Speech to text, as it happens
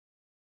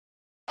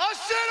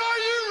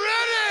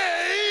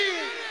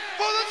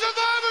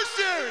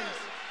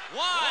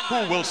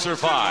who will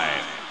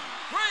survive?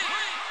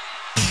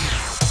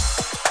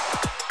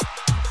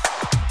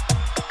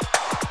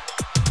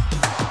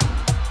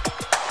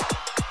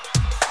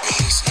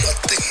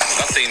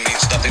 Nothing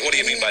means nothing. What do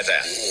you mean by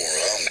that?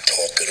 I'm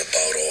talking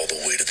about all the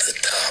way to the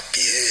top,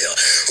 yeah.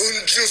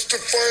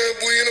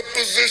 Unjustifiably in a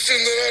position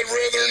that I'd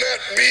rather not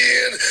be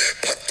in,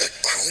 but the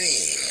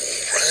cream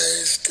will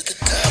rise to the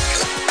top.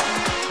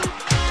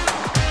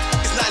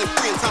 It's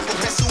 93 and time for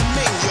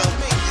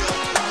WrestleMania.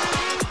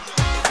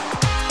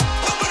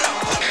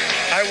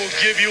 I will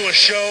give you a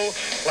show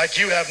like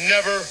you have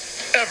never,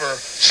 ever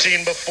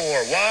seen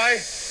before. Why?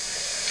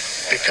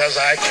 Because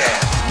I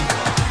can.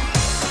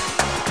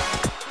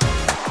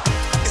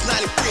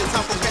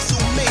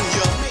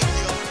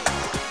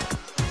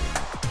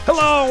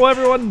 Hello,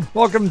 everyone.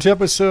 Welcome to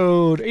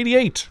episode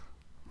 88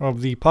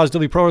 of the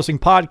Positively Pro Wrestling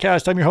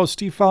Podcast. I'm your host,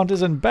 Steve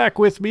Fountas, and back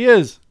with me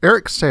is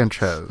Eric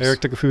Sanchez. Eric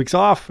took a few weeks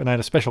off, and I had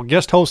a special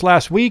guest host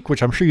last week,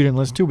 which I'm sure you didn't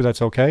listen to, but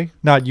that's okay.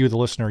 Not you, the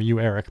listener, you,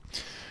 Eric.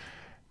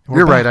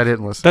 You're right, I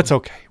didn't listen. That's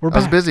okay. I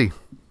was busy.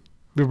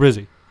 We're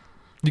busy.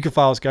 You can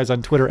follow us, guys,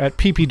 on Twitter at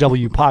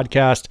PPW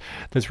Podcast.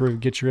 That's where we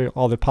get you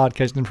all the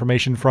podcast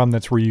information from.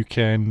 That's where you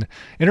can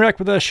interact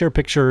with us, share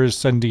pictures,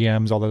 send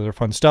DMs, all that other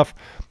fun stuff.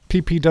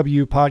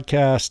 PPW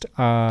Podcast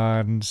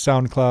on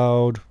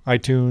SoundCloud,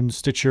 iTunes,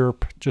 Stitcher.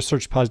 Just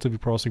search Positively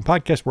Pro Wrestling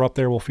Podcast. We're up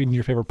there. We'll feed in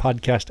your favorite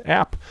podcast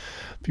app.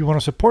 If you want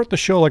to support the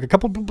show like a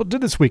couple people did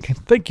this week,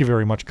 thank you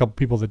very much, a couple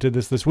people that did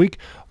this week.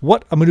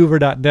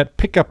 Whatamaneuver.net.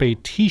 Pick up a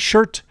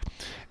t-shirt,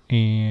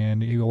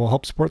 and it will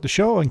help support the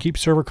show and keep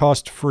server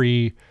cost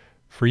free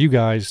for you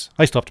guys.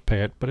 I still have to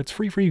pay it, but it's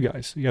free for you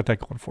guys. You got that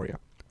going for you.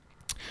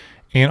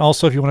 And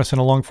also, if you want to send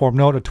a long form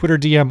note, a Twitter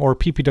DM or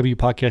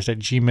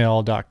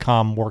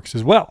ppwpodcast@gmail.com works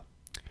as well.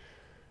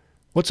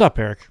 What's up,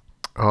 Eric?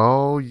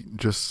 Oh,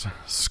 just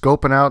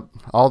scoping out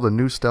all the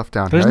new stuff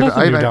down There's here.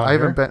 Nothing new down I here.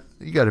 haven't been.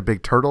 You got a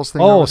big turtles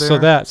thing. Oh, over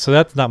there? so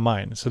that's not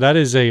mine. So that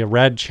is a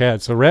Rad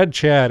Chad. So Rad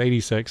Chad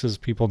 86, as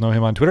people know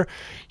him on Twitter.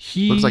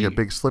 He looks like a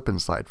big slip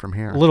and slide from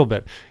here. A little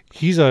bit.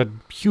 He's a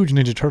huge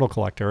Ninja Turtle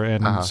collector,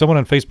 and someone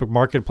on Facebook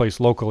Marketplace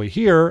locally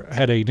here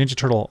had a Ninja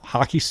Turtle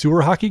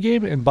sewer hockey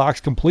game in box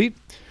complete.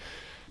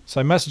 So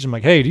I messaged him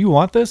like, "Hey, do you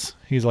want this?"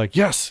 He's like,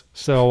 "Yes."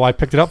 So I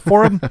picked it up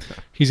for him.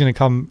 He's going to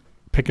come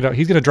pick it up.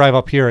 He's going to drive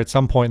up here at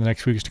some point in the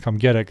next week to come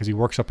get it because he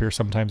works up here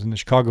sometimes in the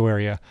Chicago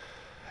area.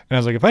 And I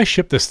was like, if I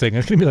ship this thing,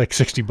 it's going to be like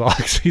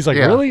 $60. He's like,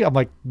 really? I'm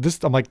like,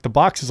 the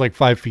box is like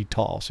 5 feet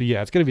tall. So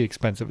yeah, it's going to be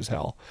expensive as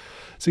hell.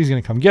 So he's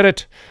going to come get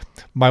it.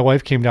 My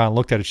wife came down and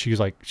looked at it. She was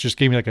like, she just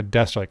gave me like a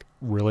desk. Like,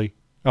 really?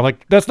 I'm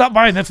like, that's not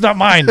mine. That's not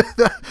mine.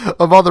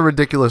 Of all the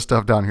ridiculous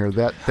stuff down here,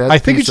 that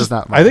piece is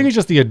not mine. I think it's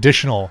just the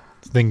additional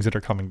things that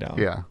are coming down.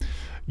 Yeah.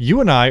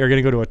 You and I are going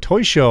to go to a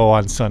toy show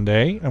on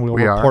Sunday, and we'll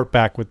report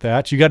back with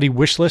that. You got any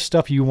wish list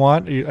stuff you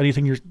want?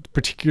 Anything you're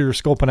particular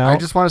scoping out? I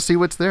just want to see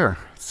what's there.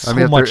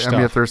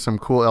 If there's some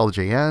cool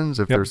LJNs,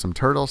 if there's some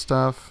turtle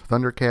stuff,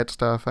 Thundercat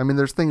stuff. I mean,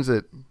 there's things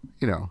that,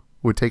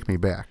 would take me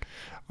back.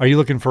 Are you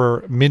looking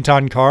for mint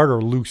on card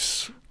or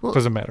loose? Well,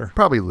 doesn't matter.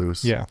 Probably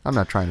loose. Yeah. I'm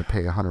not trying to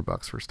pay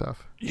 $100 for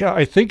stuff. Yeah,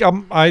 I think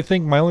my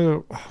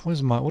only,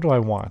 what do I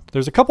want?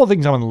 There's a couple of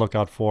things I'm on the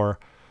lookout for.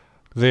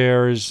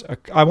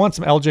 I want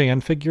some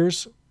LJN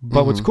figures,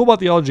 but what's cool about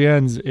the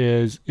LJNs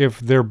is if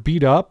they're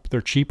beat up,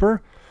 they're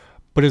cheaper.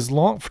 But as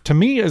long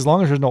as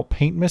there's no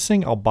paint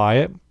missing, I'll buy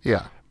it.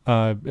 Yeah.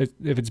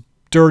 If it's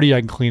dirty, I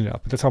can clean it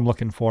up. That's what I'm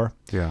looking for.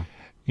 Yeah.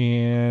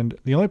 And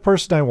the only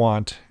person I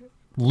want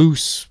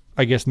loose,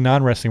 I guess,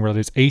 non-wrestling related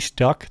is Ace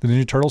Duck, the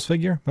Ninja Turtles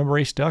figure. Remember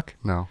Ace Duck?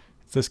 No.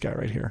 It's this guy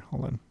right here.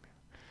 Hold on.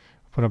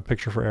 Put up a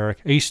picture for Eric.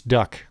 Ace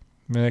Duck.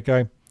 Remember that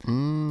guy?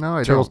 No,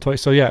 I Turtles don't. Toy.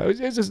 So yeah,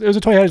 it was a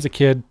toy I had as a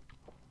kid.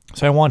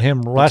 So I want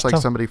him. Looks like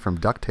somebody from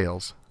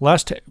DuckTales.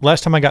 Last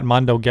time I got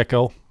Mondo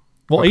Gecko.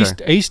 Well, okay.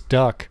 Ace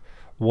Duck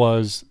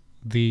was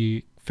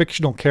the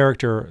fictional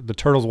character the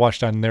Turtles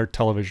watched on their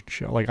television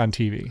show, like on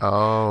TV.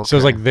 Oh, okay. So it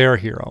was like their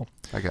hero.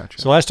 I got you.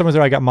 So last time I was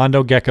there, I got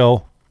Mondo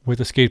Gecko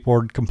with a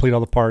skateboard, complete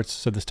all the parts.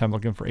 So this time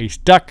looking for Ace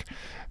Duck.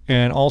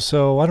 And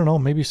also, I don't know,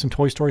 maybe some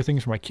Toy Story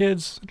things for my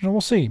kids. I don't know,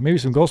 we'll see. Maybe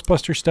some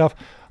Ghostbuster stuff.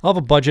 I'll have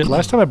a budget.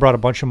 Last time I brought a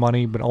bunch of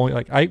money, but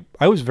only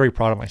I was very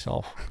proud of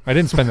myself. I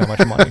didn't spend that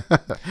much money.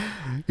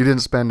 You didn't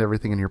spend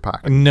everything in your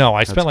pocket. No,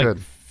 I spent like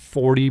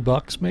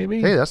 $40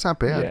 maybe. Hey, that's not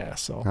bad. Yeah,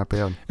 so not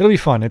bad. It'll be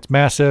fun. It's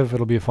massive.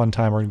 It'll be a fun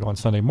time. We're going to go on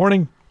Sunday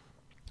morning,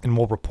 and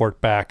we'll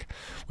report back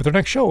with our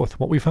next show with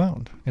what we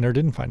found and or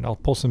didn't find. I'll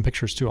post some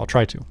pictures too. I'll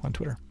try to on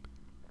Twitter.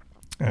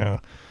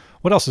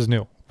 What else is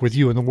new with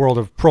you in the world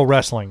of pro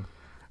wrestling?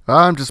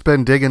 I've just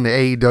been digging the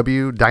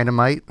AEW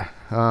Dynamite.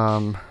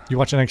 You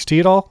watch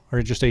NXT at all,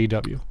 or just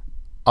AEW?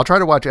 I'll try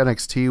to watch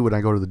NXT when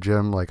I go to the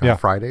gym, like on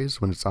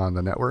Fridays when it's on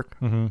the network.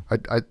 Mm-hmm.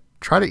 I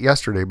tried it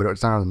yesterday, but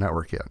it's not on the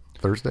network yet.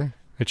 Thursday?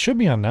 It should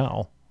be on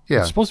now. Yeah.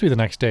 It's supposed to be the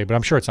next day, but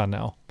I'm sure it's on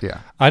now.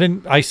 Yeah.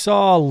 I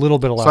saw a little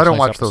bit of last night's So I don't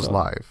watch episode. those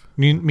live.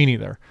 Me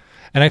neither.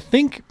 And I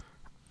think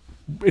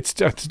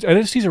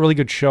NXT's a really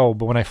good show,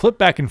 but when I flip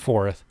back and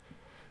forth,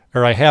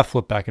 or I have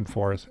flipped back and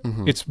forth,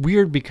 it's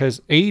weird because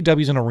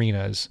AEW's in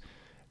arenas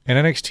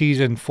and NXT's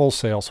in Full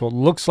Sail, so it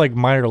looks like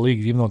minor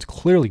leagues, even though it's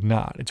clearly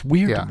not. It's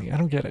weird to me. I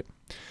don't get it.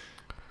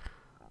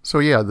 So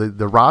yeah,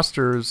 the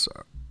rosters,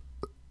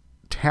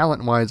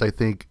 talent-wise, I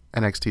think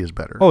NXT is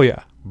better. Oh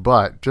yeah.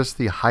 But just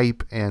the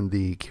hype and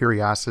the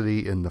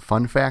curiosity and the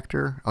fun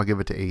factor, I'll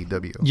give it to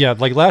AEW. Yeah,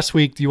 like last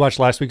week, you watched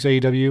last week's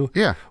AEW?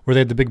 Yeah. Where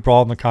they had the big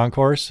brawl in the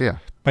concourse? Yeah.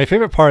 My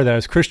favorite part of that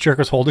is Chris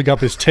Jericho's holding up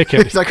his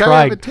ticket. He's like, crying,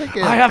 I have a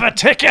ticket. I have a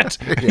ticket.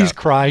 Yeah. He's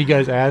crying. He got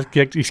his ass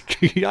kicked.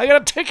 I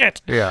got a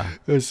ticket. Yeah.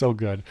 It was so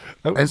good.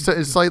 And so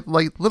it's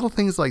like little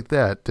things like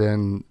that.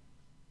 And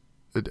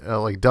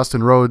like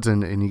Dustin Rhodes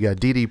and you got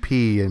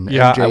DDP and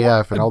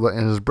MJF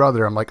and his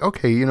brother. I'm like,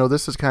 okay,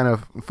 this is kind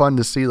of fun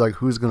to see like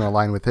who's going to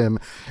align with him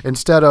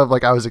instead of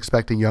like I was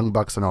expecting Young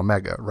Bucks and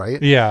Omega,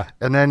 right? Yeah.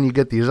 And then you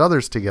get these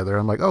others together.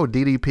 I'm like, oh,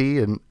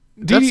 DDP and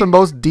that's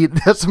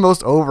the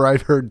most over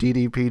I've heard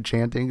DDP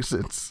chanting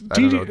since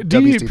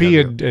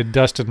DDP and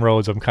Dustin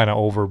Rhodes. I'm kind of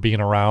over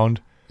being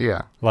around.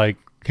 Yeah. Like.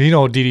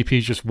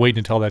 DDP's just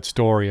waiting to tell that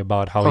story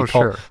about how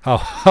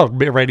how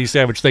Randy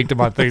Savage thanked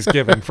him on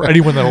Thanksgiving for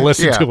anyone that'll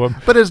listen to him.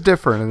 But it's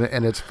different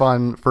and it's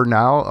fun for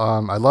now.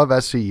 I love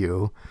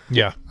SCU.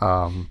 Yeah.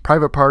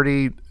 Private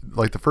Party,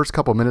 like the first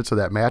couple minutes of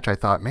that match, I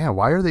thought, man,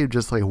 why are they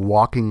just like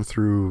walking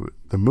through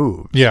the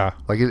moves? Yeah.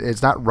 Like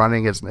it's not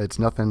running. It's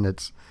nothing.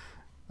 It's,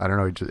 I don't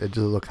know. It just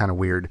looked kind of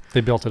weird.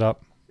 They built it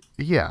up.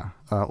 Yeah.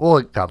 Well,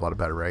 it got a lot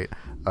better, right?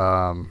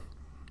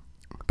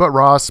 But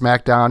Raw,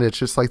 SmackDown, it's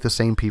just like the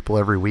same people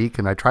every week,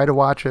 and I try to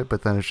watch it,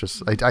 but then it's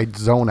just I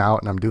zone out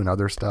and I'm doing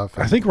other stuff.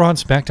 I think Raw and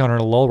SmackDown are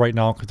in a lull right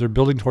now because they're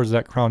building towards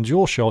that Crown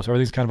Jewel show, so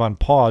everything's kind of on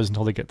pause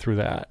until they get through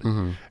that.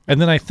 Mm-hmm. And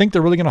then I think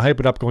they're really going to hype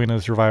it up going into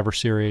the Survivor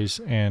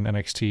Series and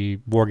NXT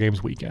War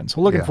Games weekend.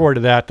 So looking forward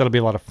to that. That'll be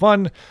a lot of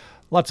fun.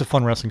 Lots of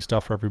fun wrestling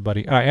stuff for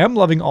everybody. I am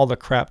loving all the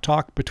crap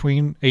talk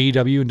between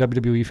AEW and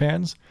WWE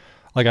fans.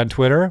 Like on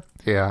Twitter.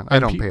 Yeah, I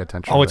don't pay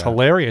attention to that. It's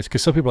hilarious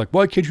because some people are like,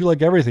 why can't you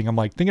like everything? I'm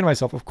like thinking to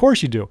myself, of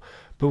course you do.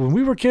 But when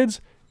we were kids,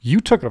 you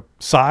took a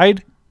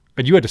side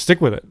and you had to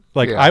stick with it.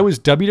 Like I was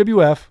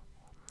WWF,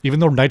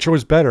 even though Nitro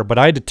was better, but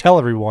I had to tell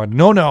everyone,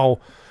 no.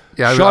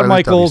 Yeah, Shawn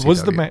Michaels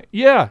was the man.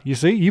 Yeah, you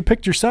see, you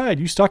picked your side.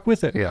 You stuck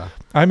with it. Yeah.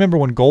 I remember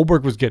when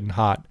Goldberg was getting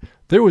hot,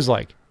 there was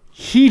like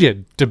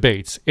heated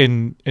debates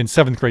in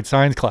 7th grade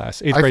science class,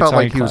 8th grade science class. I felt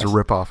like he was a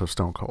ripoff of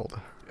Stone Cold.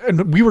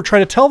 And we were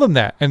trying to tell them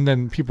that. And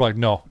then people were like,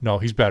 no,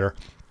 he's better.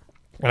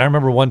 And I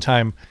remember one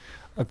time,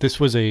 this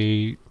was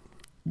a...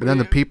 And then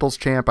the People's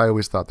Champ, I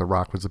always thought The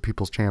Rock was the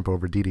People's Champ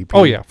over DDP.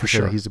 Oh, yeah, for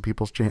sure. He's the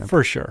People's Champ.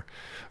 For sure.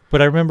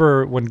 But I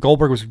remember when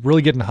Goldberg was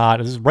really getting hot,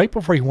 this is right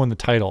before he won the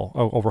title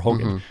over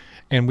Hogan. Mm-hmm.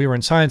 And we were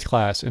in science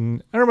class.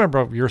 And I don't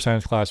remember what your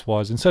science class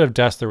was. Instead of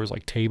desks, there was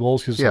like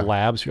tables because it was a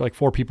lab. So you're like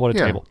 4 people at a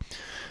table.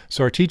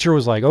 So our teacher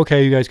was like,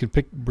 okay, you guys could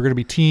pick, we're going to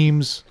be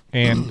teams,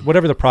 and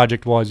whatever the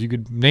project was, you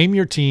could name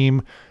your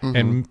team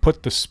and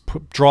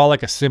draw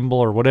like a symbol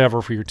or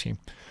whatever for your team.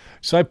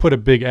 So I put a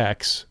big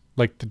X,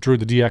 like drew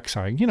the DX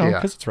sign,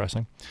 because it's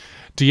wrestling.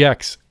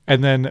 DX.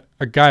 And then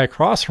a guy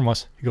across from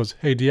us, he goes,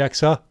 hey,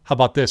 DX, how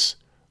about this?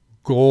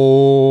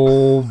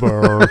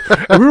 Goldberg.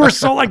 And we were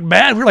so like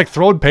mad. We were like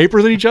throwing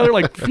papers at each other,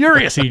 like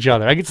furious at each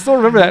other. I can still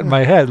remember that in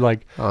my head.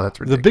 Like, oh, that's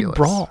the ridiculous. big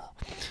brawl.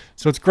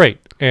 So it's great.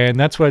 And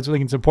that's why I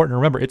think it's important to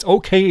remember. It's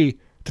okay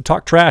to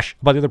talk trash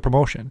about the other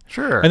promotion.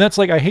 Sure. And that's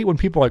like, I hate when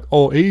people are like,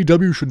 oh,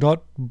 AEW should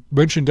not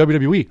mention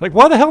WWE. Like,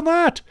 why the hell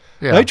not?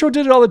 Yeah. Nitro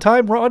did it all the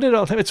time. Raw did it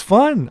all the time. It's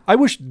fun. I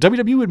wish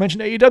WWE would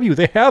mention AEW.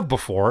 They have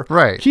before.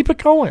 Right. Keep it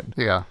going.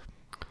 Yeah.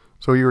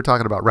 So you were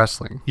talking about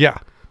wrestling. Yeah.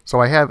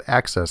 So I have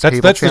access.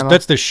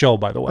 That's the show,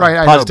 by the way. Right,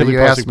 I know, but you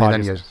asked me,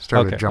 then you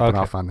started jumping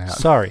off on that.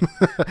 Sorry.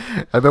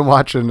 I've been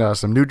watching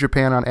some New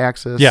Japan on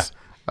Access. Yeah.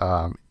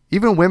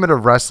 Even Women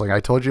of Wrestling,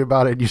 I told you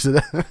about it, and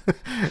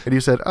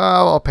you said,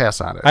 oh, I'll pass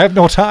on it. I have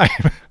no time.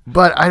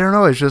 But I don't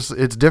know,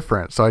 it's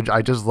different. So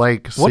I just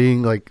like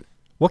seeing like...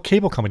 What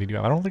cable company do you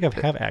have? I don't think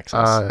I have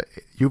Access.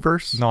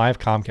 Uverse? No, I have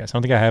Comcast. I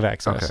don't think I have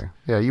Access. Okay.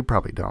 Yeah, you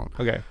probably don't.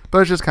 Okay. But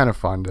it's just kind of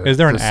fun to Is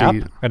there an see. app?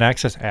 An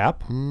Access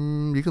app?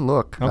 You can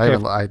look.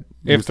 Okay.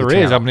 If there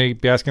is, I'm going to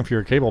be asking for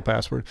your cable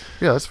password.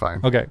 Yeah, that's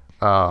fine. Okay.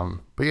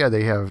 But yeah,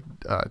 they have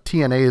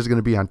TNA is going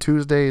to be on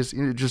Tuesdays.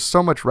 Just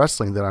so much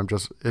wrestling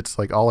that it's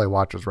like all I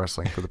watch is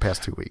wrestling for the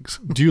past 2 weeks.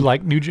 Do you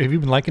like have you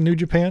been liking New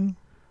Japan?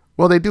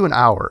 Well, they do an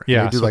hour.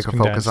 Yeah. They do like a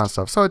focus on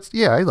stuff. So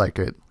I like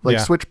it. Like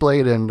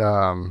Switchblade and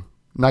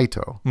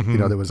Naito,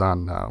 that was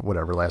on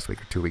whatever last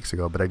week or 2 weeks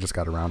ago, but I just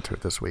got around to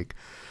it this week.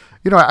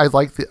 I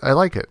like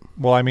it.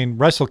 Well, I mean,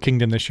 Wrestle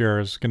Kingdom this year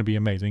is going to be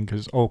amazing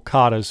because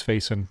Okada's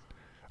facing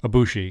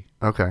Ibushi.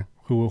 Okay.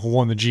 Who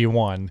won the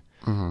G1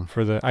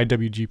 for the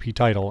IWGP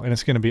title, and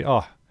it's going to be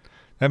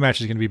that match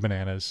is going to be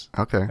bananas.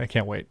 Okay. I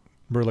can't wait.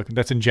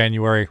 That's in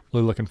January.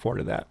 Really looking forward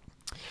to that.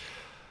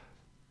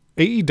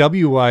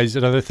 AEW wise,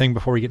 another thing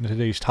before we get into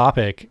today's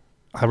topic,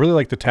 I really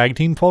like the tag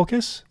team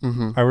focus.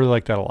 I really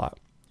like that a lot.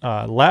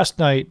 Last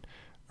night,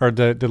 or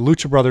the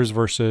Lucha Brothers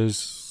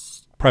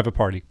versus Private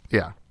Party.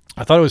 Yeah.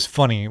 I thought it was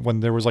funny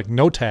when there was like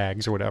no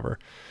tags or whatever.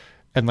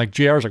 And like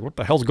JR's like, what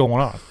the hell's going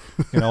on?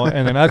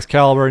 And then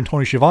Excalibur and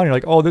Tony Schiavone are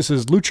like, oh, this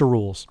is Lucha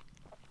rules.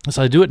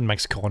 So I do it in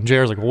Mexico. And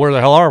JR's like, well, where the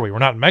hell are we? We're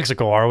not in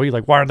Mexico, are we?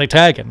 Like, why aren't they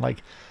tagging?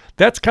 Like,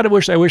 that's kind of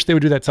I wish they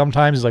would do that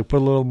sometimes, is like put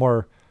a little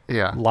more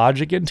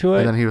logic into it.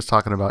 And then he was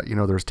talking about,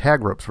 there's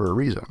tag ropes for a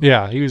reason.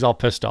 Yeah, he was all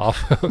pissed off.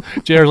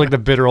 JR's like the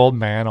bitter old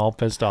man, all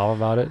pissed off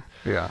about it.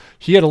 Yeah.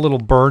 He had a little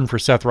burn for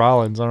Seth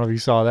Rollins. I don't know if you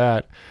saw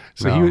that.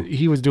 So No.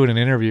 he was doing an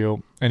interview,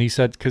 and he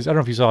said, because I don't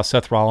know if you saw,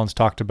 Seth Rollins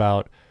talked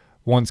about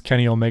once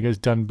Kenny Omega's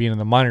done being in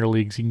the minor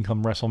leagues, he can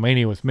come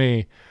WrestleMania with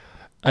me.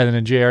 And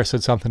then JR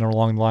said something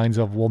along the lines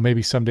of, well,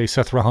 maybe someday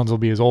Seth Rollins will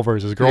be as over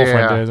as his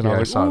girlfriend is. And I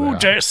was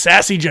like, ooh,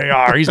 sassy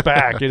JR, he's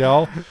back,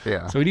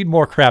 Yeah. So we need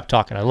more crap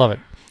talking. I love it.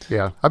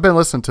 Yeah. I've been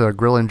listening to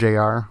Grillin'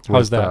 JR.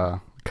 How's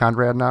that?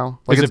 Conrad now.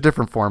 Like, it's a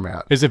different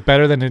format. Is it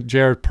better than the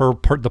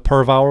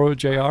Perv Hour with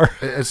JR?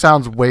 It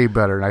sounds way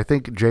better. And I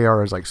think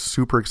JR is like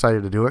super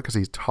excited to do it because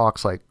he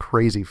talks like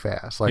crazy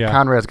fast. Like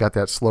Conrad's got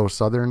that slow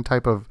Southern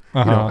type of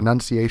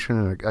enunciation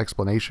and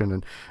explanation.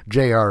 And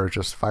JR is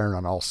just firing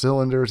on all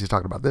cylinders. He's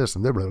talking about this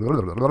and blah, blah,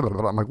 blah, blah, blah,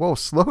 blah. I'm like, whoa,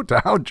 slow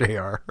down,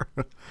 JR.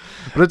 But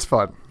it's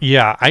fun.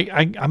 Yeah,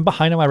 I'm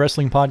behind on my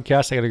wrestling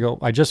podcast. I got to go.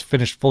 I just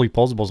finished Fully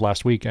Posables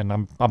last week, and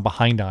I'm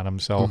behind on them.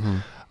 So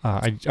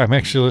I'm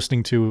actually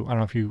listening to, I don't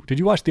know if did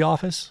you watch The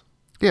Office?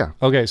 Yeah.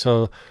 Okay,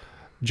 so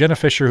Jenna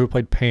Fisher, who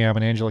played Pam,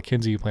 and Angela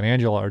Kinsey, who played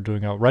Angela, are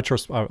doing a retro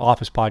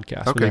Office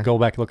podcast where they go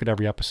back and look at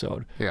every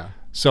episode. Yeah.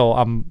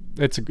 So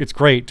it's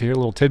great to hear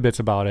little tidbits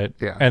about it.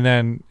 Yeah. And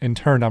then in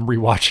turn, I'm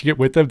rewatching it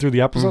with them through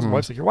the episodes. My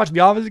wife's like, "You're watching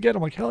The Office again?"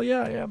 I'm like, "Hell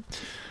yeah, I am." So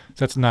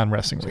that's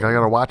non-wrestling. Like, I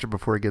got to watch it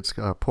before it gets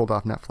pulled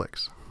off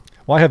Netflix.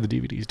 Well, I have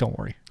the DVDs. Don't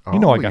worry.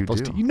 Oh, I got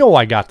those. You know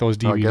I got those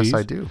DVDs. Oh, I guess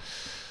I do.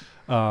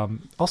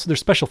 Also, there's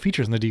special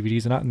features in the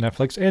DVDs and not in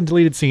Netflix, and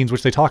deleted scenes,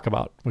 which they talk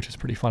about, which is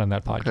pretty fun in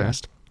that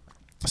podcast.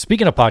 Okay.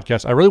 Speaking of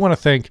podcasts, I really want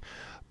to thank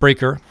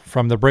Breaker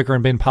from the Breaker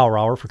and Bin Power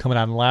Hour for coming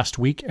on last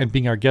week and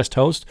being our guest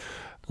host.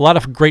 A lot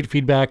of great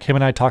feedback. Him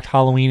and I talked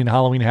Halloween and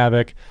Halloween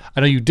Havoc.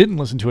 I know you didn't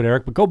listen to it,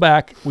 Eric, but go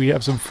back. We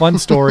have some fun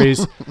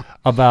stories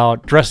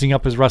about dressing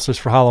up as wrestlers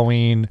for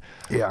Halloween.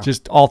 Yeah.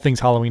 Just all things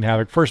Halloween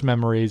Havoc. First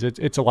memories.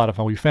 It's a lot of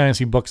fun. We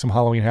fantasy booked some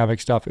Halloween Havoc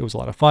stuff. It was a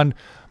lot of fun.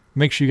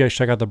 Make sure you guys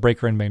check out the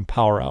Breaker and Main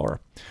Power Hour.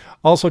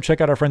 Also,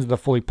 check out our friends at the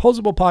Fully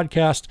Posable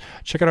podcast.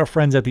 Check out our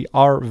friends at the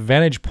Our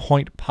Vantage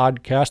Point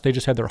podcast. They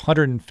just had their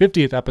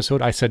 150th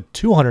episode. I said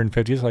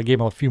 250th, so I gave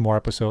them a few more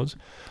episodes.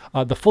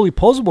 The Fully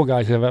Posable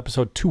guys have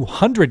episode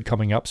 200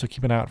 coming up, so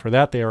keep an eye out for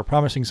that. They are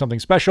promising something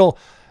special,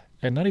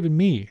 and not even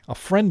me, a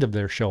friend of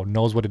their show,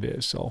 knows what it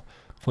is. So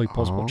Fully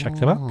Posable, check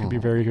them out. Could be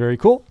very, very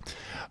cool.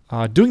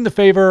 Doing the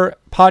Favor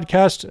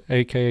podcast,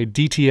 a.k.a.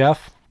 DTF.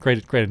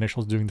 Great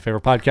initials, Doing the Favor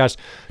podcast.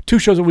 2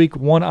 shows a week,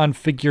 one on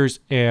figures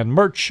and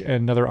merch, and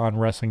another on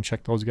wrestling.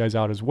 Check those guys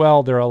out as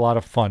well. They're a lot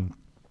of fun.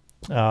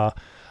 I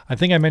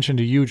think I mentioned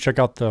to you, check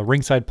out the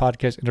Ringside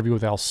podcast interview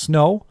with Al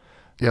Snow.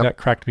 Yep. That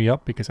cracked me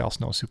up because Al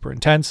Snow is super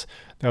intense.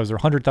 That was their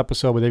 100th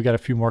episode, but they've got a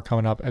few more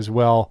coming up as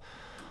well.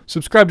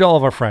 Subscribe to all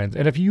of our friends.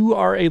 And if you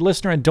are a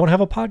listener and don't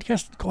have a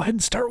podcast, go ahead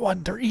and start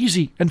one. They're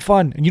easy and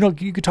fun. And you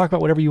can talk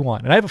about whatever you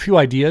want. And I have a few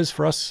ideas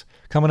for us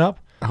coming up.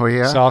 Oh,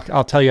 yeah? So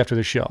I'll tell you after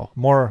the show.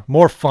 More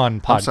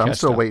fun podcast I'm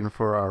still waiting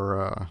for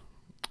our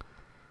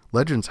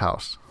Legends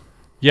house.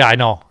 Yeah, I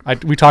know.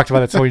 We talked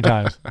about that so many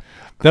times.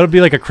 That'll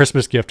be like a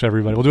Christmas gift to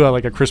everybody. We'll do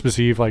like a Christmas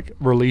Eve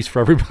release for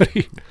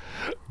everybody.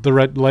 The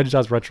Legends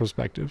house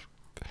retrospective.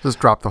 Just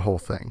drop the whole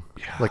thing.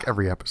 Yeah. Like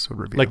every episode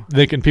review.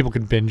 Like people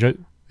can binge it.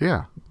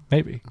 Yeah.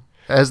 Maybe.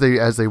 As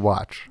they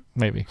watch.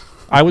 Maybe.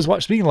 I was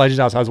speaking of Legends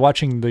House, I was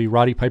watching the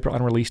Roddy Piper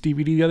unreleased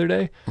DVD the other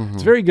day. Mm-hmm.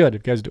 It's very good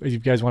if you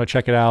guys want to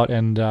check it out.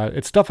 And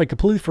it's stuff I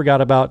completely forgot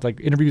about, like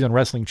interviews on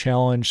Wrestling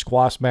Challenge,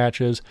 squash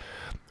matches.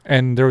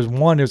 And there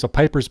was a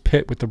Piper's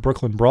Pit with the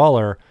Brooklyn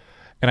Brawler.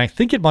 And I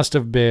think it must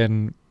have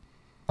been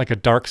like a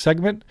dark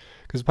segment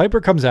because Piper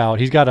comes out.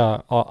 He's got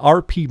a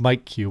RP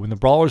mic cue and the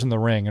Brawler's in the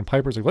ring. And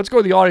Piper's like, let's go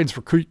to the audience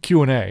for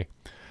Q&A.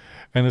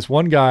 And this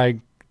one guy,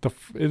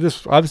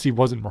 this obviously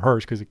wasn't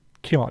rehearsed because it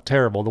came out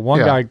terrible. The one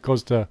guy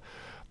goes to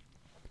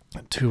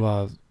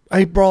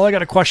hey, bro, I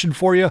got a question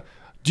for you.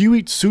 Do you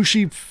eat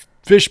sushi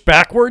fish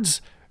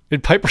backwards?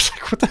 And Piper's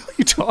like, what the hell are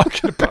you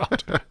talking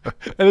about?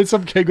 And then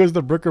some kid goes to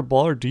the Brooklyn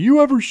Brawler, do you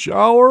ever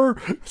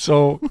shower?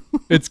 So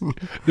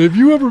have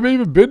you ever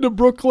maybe been to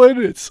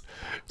Brooklyn? It's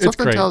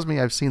something great. Tells me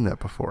I've seen that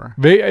before.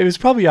 It was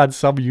probably on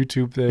some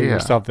YouTube thing or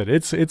something.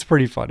 It's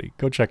pretty funny.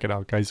 Go check it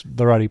out, guys.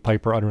 The Roddy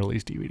Piper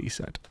unreleased DVD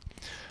set.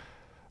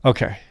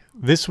 Okay.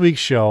 This week's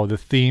show, the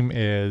theme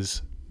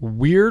is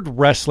weird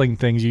wrestling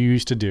things you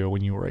used to do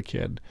when you were a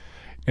kid.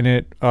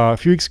 And a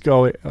few weeks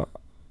ago,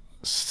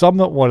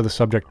 somewhat of the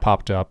subject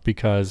popped up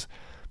because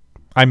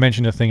I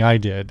mentioned a thing I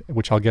did,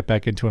 which I'll get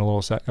back into in a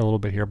little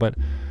bit here. But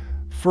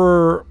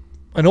for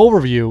an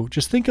overview,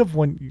 just think of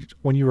when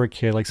you were a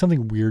kid, like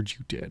something weird you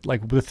did.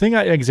 Like the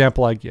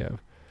example I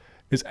give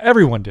is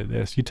everyone did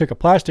this. You took a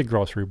plastic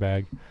grocery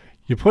bag,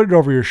 you put it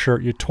over your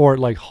shirt, you tore it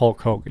like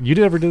Hulk Hogan. You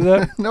ever did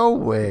that? No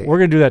way. We're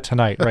gonna do that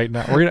tonight, right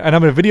now. And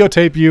I'm gonna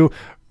videotape you.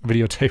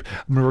 I'm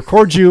gonna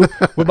record you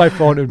with my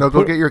phone. And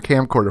go get your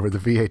camcorder with the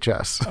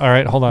VHS. All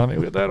right, hold on. Let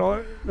me get that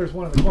on. There's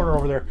one in the corner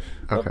over there.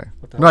 Okay.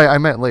 No, I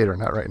meant later,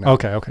 not right now.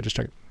 Okay, just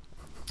check it.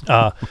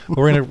 We're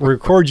going to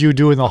record you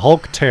doing the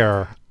Hulk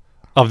tear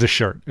of the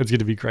shirt. It's going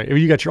to be great.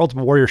 You got your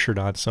Ultimate Warrior shirt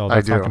on, so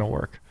that's not going to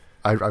work.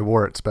 I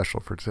wore it special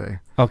for today.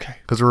 Okay.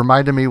 Because it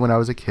reminded me when I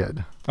was a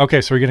kid.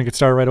 Okay, so we're going to get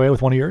started right away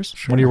with one of yours?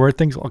 Sure. One of your word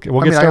things? Okay,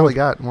 we'll get I started. only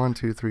got 1,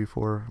 2, 3,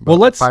 4,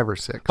 let's 5 or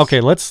 6.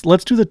 Okay, let's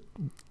do the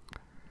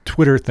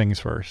Twitter things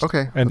first.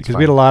 Okay, and because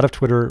we had a lot of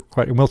Twitter,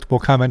 we'll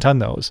comment on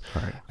those.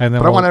 All right. And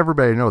then I want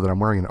everybody to know that I'm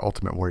wearing an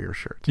Ultimate Warrior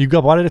shirt. You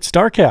bought it at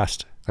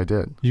StarCast. I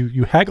did.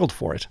 You haggled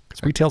for it.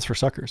 It's retails for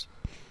suckers.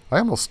 I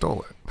almost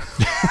stole it.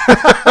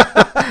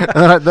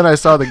 And then I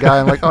saw the guy.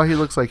 I'm like, oh, he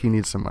looks like he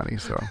needs some money.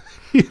 So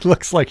he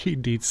looks like he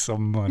needs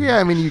some money. Yeah,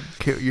 I mean,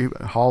 you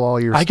haul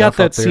all your. I stuff got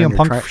that up there CM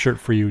Punk shirt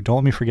for you. Don't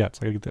let me forget.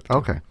 So I get that.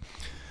 Okay.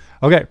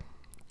 Okay.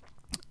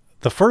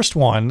 The first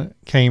one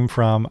came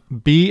from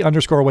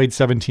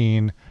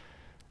B_Wade17.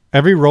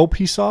 Every rope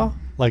he saw,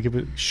 like if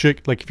it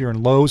shake, like if you're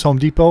in Lowe's, Home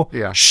Depot,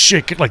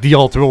 shake it like the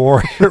Ultimate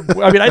Warrior.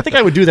 I mean, I think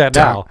I would do that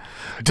now.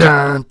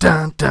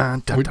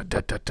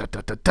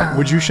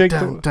 Would you shake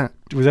the?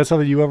 Was that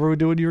something you ever would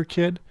do when you were a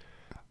kid?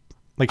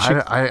 Like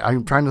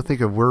I'm trying to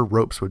think of where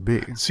ropes would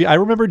be. See, I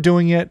remember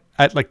doing it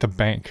at like the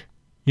bank.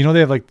 You know,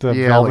 they have like the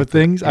velvet like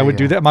things. I would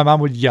do that. My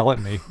mom would yell at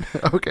me.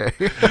 Okay.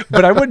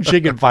 But I wouldn't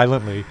shake it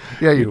violently.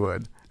 Yeah, you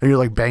would. And you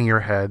like bang your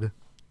head.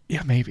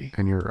 Yeah, maybe.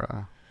 And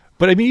you're.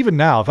 But I mean, even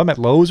now, if I'm at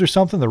Lowe's or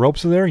something, the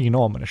ropes are there, you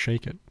know I'm going to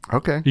shake it.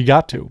 Okay. You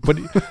got to. But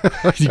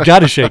you got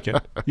to shake it.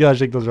 You got to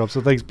shake those ropes.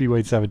 So thanks,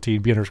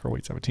 B_Wade17,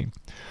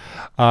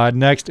 B_Wade17.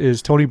 Next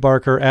is Tony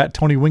Barker at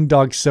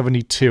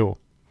TonyWingdog72.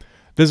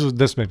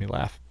 This made me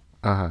laugh.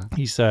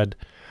 He said,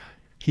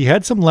 he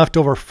had some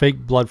leftover fake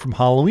blood from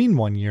Halloween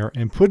one year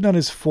and put it on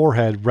his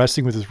forehead,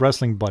 wrestling with his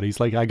wrestling buddies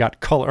like I got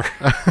color.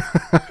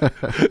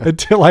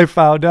 Until I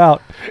found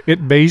out it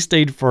may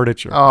stain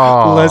furniture.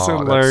 Oh, lesson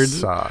learned.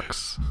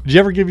 Sucks. Did you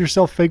ever give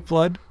yourself fake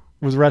blood?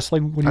 Was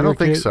wrestling when you were a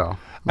kid? I don't think so.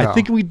 No. I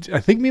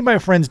think me and my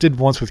friends did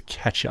once with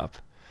ketchup.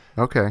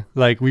 Okay.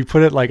 Like we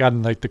put it like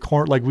on like the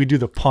corner, like we do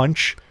the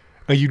punch.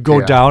 And you'd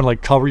go down,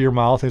 like cover your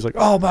mouth. And he's like,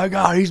 "Oh my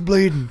God, he's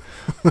bleeding."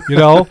 You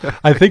know,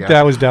 I think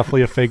that was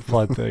definitely a fake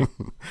blood thing.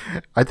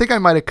 I think I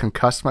might have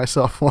concussed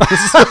myself once.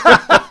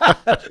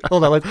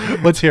 Hold on,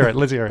 let's hear it.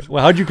 Let's hear it.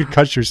 Well, how'd you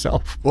concuss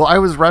yourself? Well, I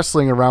was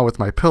wrestling around with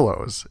my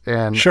pillows,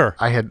 and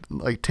I had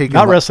like taken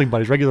not wrestling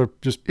buddies, regular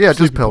just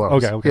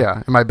pillows. Okay.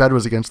 Yeah, and my bed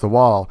was against the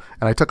wall,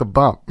 and I took a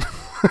bump.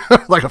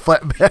 Like a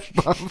flat bed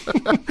bump,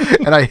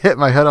 and I hit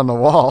my head on the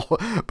wall.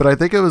 But I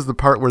think it was the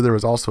part where there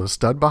was also a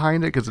stud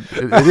behind it because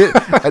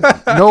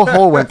no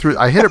hole went through.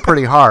 I hit it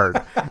pretty hard,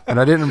 and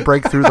I didn't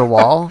break through the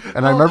wall.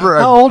 And I remember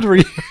how old were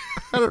you?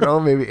 I don't know,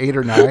 maybe 8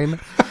 or 9.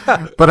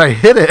 But I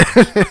hit it.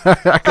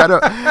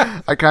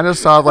 I kind of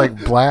saw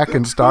like black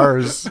and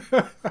stars.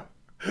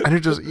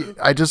 And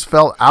I just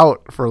fell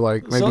out for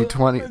like maybe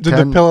 20 seconds.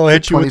 The pillow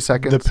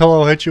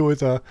hit you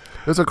with it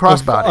was a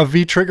crossbody. A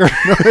V trigger.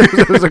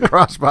 It was a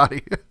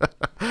crossbody.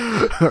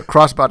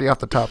 Crossbody off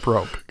the top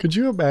rope. Could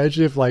you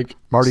imagine if like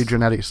Marty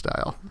Jannetty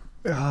style?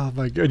 Oh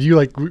my God!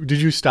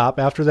 Did you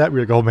stop after that? Were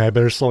you like, "Oh man, I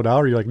better slow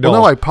down"? Or you're like, "No"?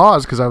 Well, no, I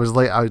paused because I was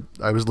late.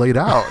 I was laid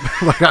out.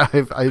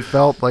 Like I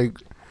felt like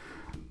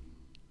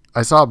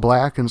I saw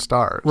black and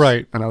stars.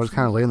 Right. And I was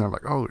kind of laying there. I'm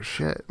like, oh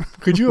shit.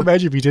 Could you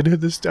imagine if you didn't hit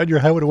this on your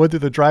head would have went through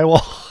the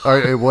drywall?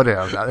 It would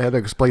have. I had to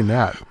explain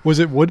that. Was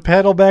it wood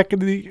panel back in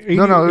the 80s?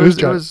 No,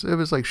 it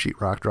was like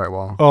sheetrock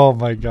drywall. Oh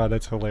my God,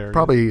 that's hilarious.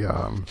 Probably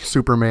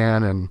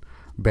Superman and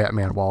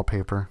Batman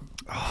wallpaper.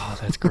 Oh,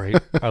 that's great.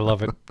 I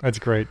love it. That's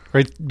great.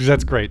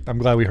 That's great. I'm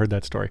glad we heard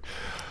that story.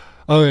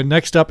 Oh,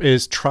 next up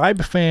is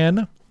Tribe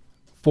Fan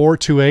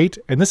 428,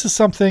 and this is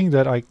something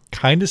that I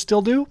kind of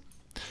still do.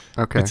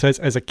 Okay. It says,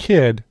 as a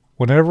kid,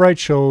 whenever I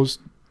chose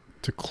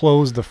to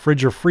close the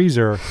fridge or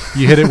freezer,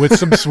 you hit it with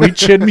some sweet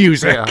chin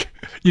music.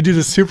 Yeah. You do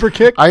the super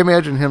kick. I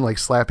imagine him like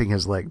slapping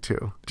his leg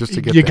too, just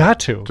to get. You got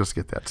to just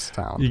get that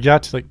sound. You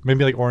got to like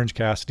maybe like Orange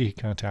Cassidy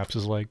kind of taps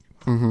his leg.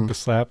 The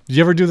slap. Did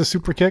you ever do the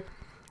super kick?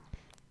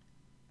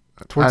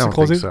 Towards the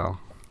closing? Think so.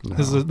 No.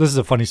 This is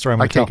a funny story.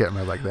 I can't get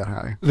my leg that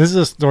high. This is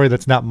a story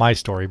that's not my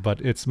story,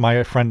 but it's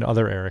my friend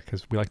other Eric,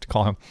 as we like to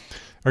call him,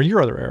 or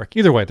your other Eric.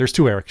 Either way, there's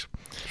two Erics.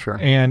 Sure.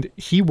 And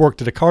he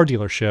worked at a car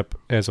dealership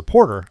as a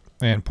porter,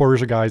 and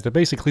porters are guys that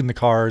basically clean the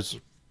cars,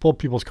 pull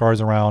people's cars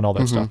around, all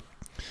that stuff.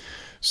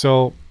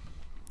 So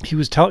he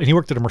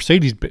worked at a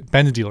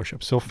Mercedes-Benz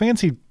dealership, so a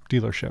fancy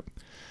dealership.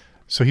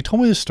 So he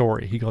told me this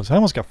story. He goes, I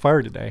almost got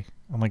fired today.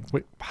 I'm like,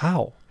 wait,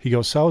 how? He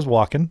goes, so I was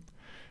walking,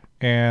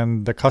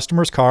 and the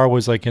customer's car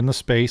was like in the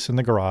space in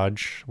the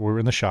garage. We were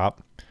in the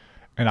shop,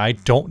 and I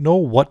don't know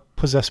what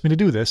possessed me to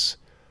do this,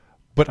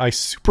 but I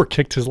super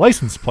kicked his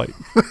license plate.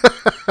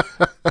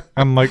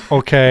 I'm like,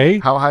 okay.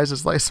 How high is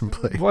his license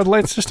plate? Well,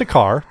 it's just a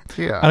car.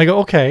 Yeah. And I go,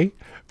 okay.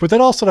 But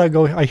then also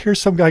I hear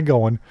some guy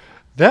going,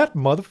 that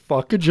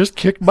motherfucker just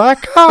kicked my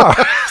car.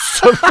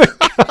 So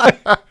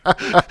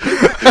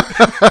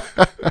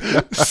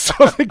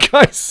the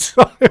guy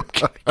saw him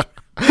kick.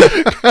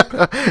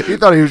 He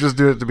thought he was just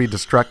doing it to be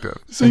destructive.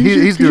 So And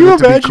he's can doing you it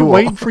to be imagine cool.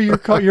 waiting for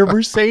your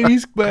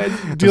Mercedes And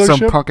dealership?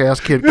 some punk ass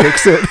kid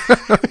kicks it.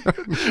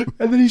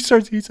 And then he's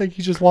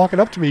just walking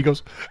up to me. He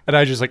goes, and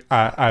I just like,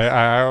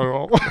 I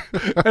don't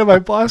know. And my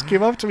boss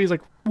came up to me. He's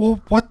like,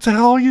 well, what the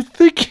hell are you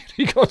thinking?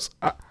 He goes,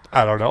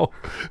 I don't know.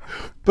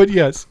 But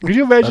yes, could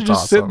you imagine That's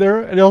just sitting awesome.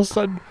 there and all of a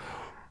sudden,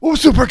 oh,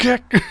 super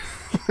kick.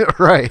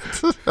 Right.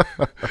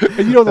 And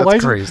you know, the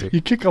That's license, crazy.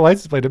 you kick a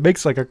license plate, it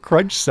makes like a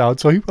crunch sound.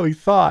 So he probably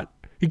thought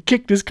he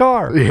kicked his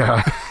car.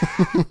 Yeah.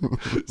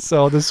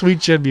 So the sweet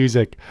chin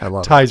music I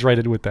love ties right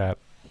in with that.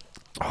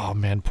 Oh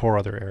man, poor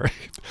other Eric.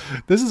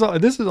 This is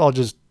all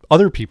just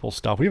other people's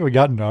stuff. We haven't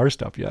gotten to our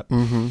stuff yet.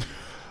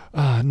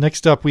 Mm-hmm.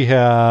 Next up, we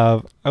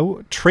have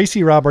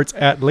Tracy Roberts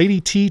at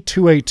Lady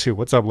T282.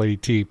 What's up, Lady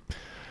T?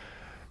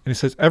 And it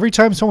says, every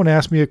time someone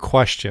asks me a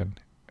question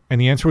and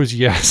the answer was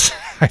yes,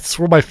 I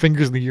throw my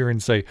fingers in the air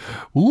and say,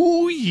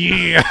 ooh,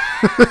 yeah.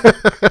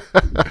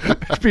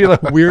 Be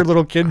like a weird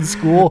little kid in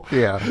school.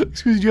 Yeah.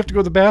 Excuse me, do you have to go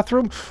to the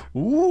bathroom?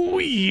 Ooh,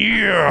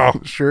 yeah.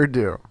 Sure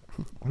do.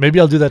 Maybe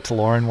I'll do that to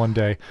Lauren one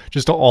day.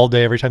 Just all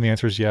day, every time the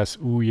answer is yes.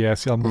 Ooh,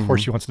 yes. Before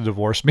she wants to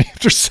divorce me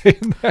after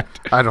saying that.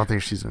 I don't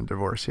think she's in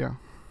divorce, yeah.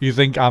 You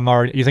think I'm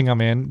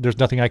in? There's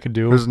nothing I could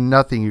do? There's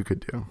nothing you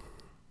could do.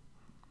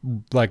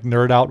 Like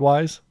nerd out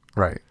wise?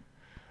 Right.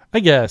 I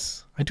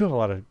guess. I do have a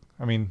lot of,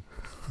 I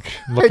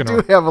looking do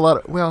around. have a lot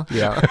of, well,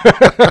 yeah.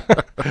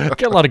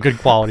 Got a lot of good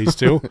qualities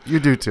too. You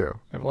do too.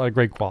 I have a lot of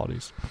great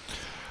qualities.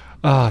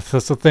 So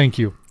thank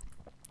you.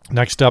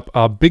 Next up,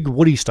 Big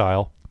Woody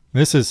style.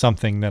 This is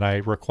something that I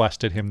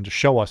requested him to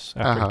show us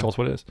after he told us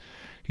what it is.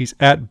 He's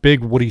at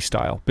Big Woody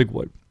style, Big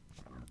Wood.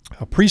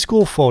 A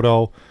preschool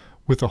photo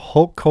with a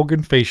Hulk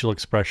Hogan facial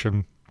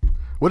expression.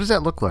 What does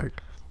that look like?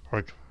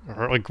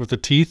 Like with the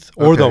teeth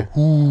or Okay. the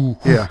whoo.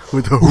 Yeah,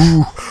 with the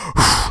whoo.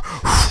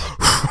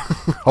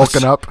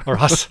 Hulking up. Or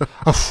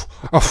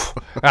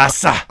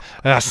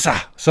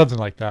something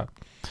like that.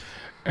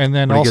 And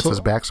then When he also gets his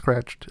back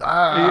scratched.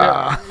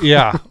 Ah.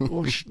 yeah.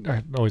 Well,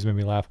 that always made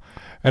me laugh.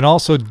 And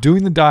also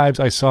doing the dives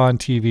I saw on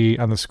TV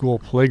on the school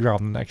playground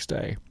the next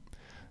day.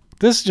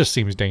 This just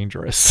seems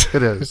dangerous.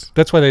 It is.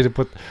 That's why they had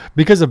to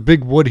because of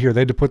Big Wood here,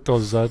 they had to put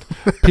those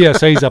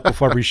PSAs up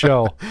before every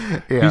show.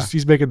 Yeah.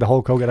 He's making the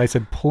Hulk Hogan. I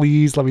said,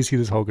 please let me see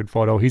this Hogan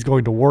photo. He's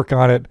going to work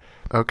on it.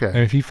 And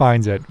Okay. if he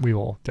finds it, we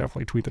will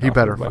definitely tweet it out. He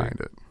better to everybody. find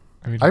it.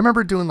 I mean, I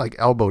remember doing like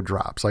elbow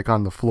drops, like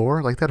on the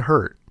floor. Like that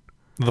hurt.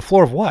 the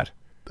floor of what?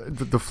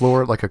 The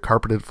floor, like a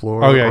carpeted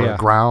floor Oh, yeah, or yeah.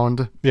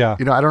 ground. Yeah.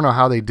 You know, I don't know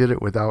how they did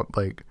it without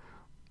like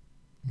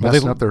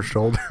messing up their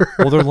shoulder.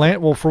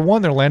 Well, for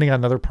one, they're landing on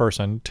another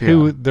person.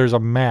 Two, Yeah. there's a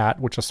mat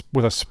with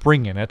a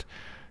spring in it.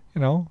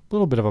 You know, a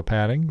little bit of a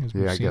padding. As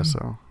we've Yeah, I guess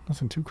seen. so.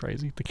 Nothing too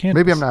crazy. The canvas.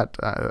 Maybe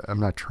I'm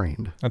not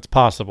trained. That's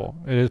possible.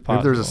 It is possible.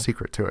 Maybe there's a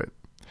secret to it.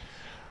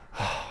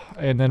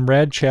 And then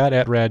Radchat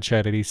at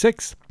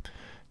Radchat86,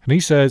 and he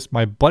says,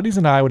 my buddies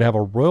and I would have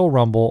a Royal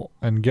Rumble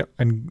and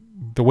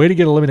the way to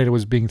get eliminated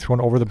was being thrown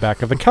over the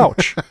back of the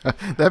couch.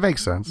 That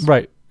makes sense.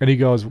 Right. And he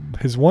goes,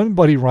 his one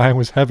buddy Ryan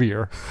was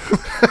heavier.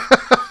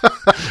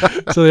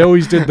 So they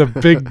always did the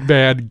big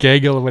man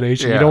gang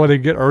elimination. Yeah. You know when they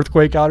get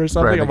earthquake out or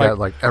something? Right. I'm They got,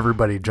 like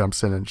everybody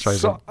jumps in and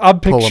tries so to I'm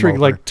pull 'em picturing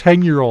over. like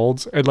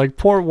 10-year-olds and like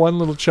poor one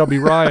little chubby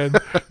Ryan.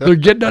 They're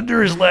getting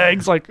under his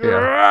legs like,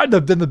 Yeah.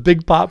 "Argh," then the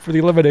big pop for the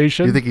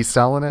elimination. You think he's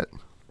selling it?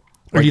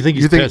 or do you think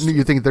he's pissed?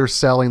 You think they're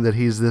selling that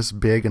he's this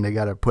big and they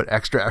got to put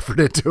extra effort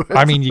into it?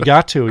 I mean, you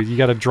got to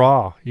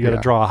draw. You got to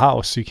Yeah. draw a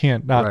house. You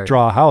can't not Right.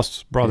 draw a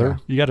house, brother. Yeah.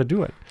 You got to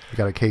do it. You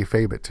got to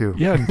kayfabe it too.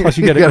 Yeah, and plus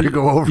you You got gotta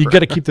go over You it. got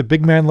to keep the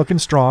big man looking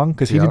strong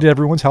because he Yep. needed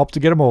everyone's help to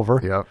get him over.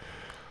 Yep.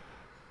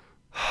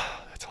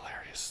 That's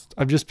hilarious.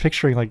 I'm just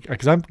picturing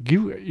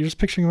you're just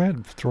picturing a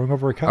man throwing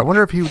over a couch. I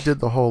wonder if he did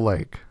the whole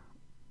like,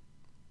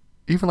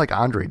 even like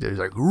Andre did. He's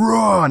like,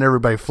 "Raw," and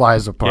everybody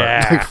flies apart,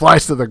 Yeah. like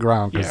flies to the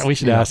ground. 'Cause, Yeah, we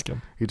should you know, ask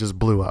him. He just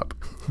blew up.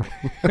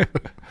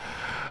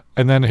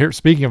 And then here,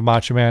 speaking of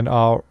Macho Man,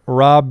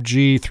 Rob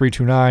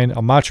G329,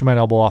 a Macho Man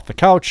elbow off the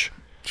couch.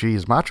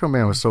 Jeez, Macho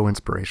Man was so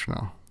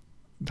inspirational.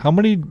 How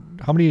many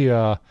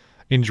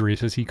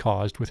injuries has he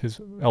caused with his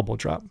elbow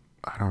drop?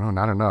 I don't know,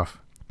 not enough.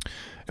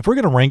 If we're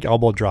gonna rank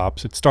elbow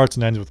drops, it starts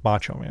and ends with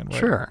Macho Man. Right?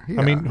 Sure, yeah.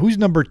 I mean, who's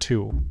number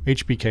 2?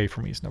 HBK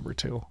for me is number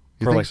 2.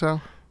 You think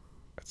so?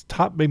 It's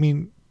top. I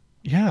mean,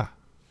 yeah.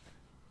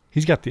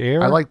 He's got the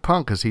air. I like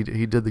Punk because he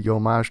did the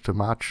homage to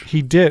Mach.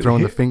 He did.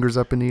 Throwing the fingers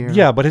up in the air.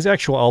 Yeah, but his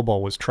actual elbow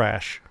was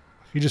trash.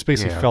 He just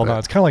basically Yeah, fell but- down.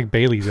 It's kind of like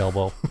Bailey's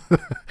elbow. What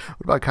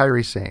about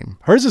Kyrie Sane?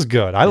 Hers is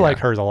good. I like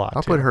hers a lot.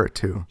 I'll too. put her at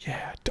 2.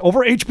 Yeah, over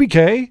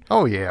HBK.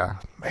 Oh yeah.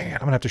 Man, I'm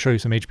gonna have to show you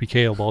some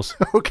HBK elbows.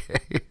 Okay.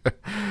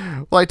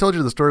 Well, I told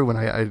you the story when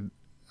I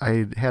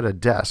had a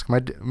desk. My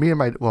dad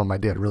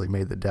really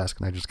made the desk,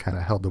 and I just kind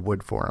of held the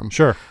wood for him.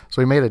 Sure.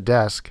 So he made a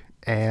desk,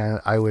 and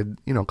I would,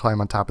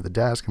 climb on top of the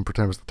desk and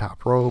pretend it was the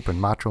top rope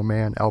and Macho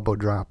Man elbow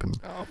drop and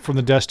From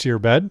the desk to your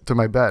bed. to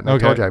my bed. And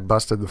Okay. I told you I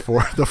busted the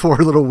four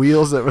little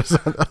wheels that was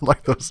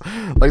like those.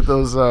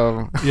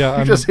 Yeah,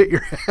 You just hit your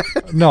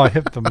head. No, I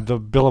hit the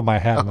bill of my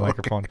hat on the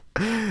microphone.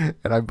 And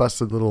I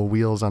busted little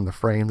wheels on the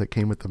frame that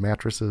came with the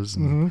mattresses.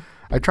 And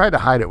I tried to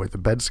hide it with the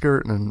bed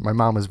skirt, and my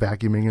mom was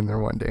vacuuming in there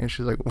one day, and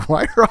she's like,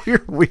 "Why are all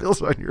your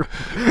wheels on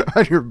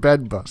your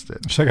bed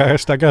busted?" She's like,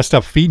 I gotta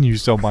stop feeding you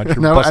so much.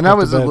 And I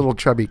was a little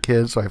chubby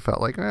kid, so I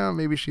felt like,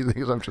 maybe she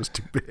thinks I'm just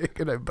too big,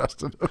 and I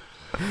busted them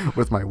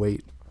with my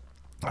weight.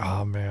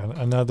 Oh man,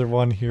 another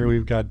one here.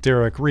 We've got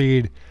Derek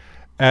Reed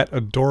at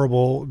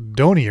Adorable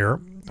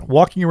Donier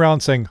walking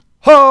around saying,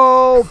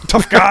 "Ho,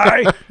 tough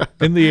guy,"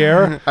 in the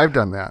air. I've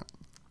done that.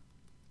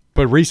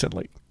 But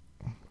recently.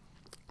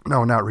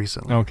 No, not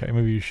recently. Okay,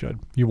 maybe you should.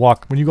 You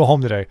walk, when you go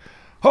home today,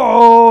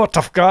 "Oh,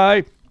 tough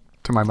guy."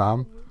 To my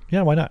mom?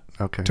 Yeah, why not?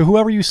 Okay. To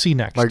whoever you see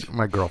next.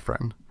 My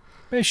girlfriend.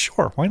 Hey,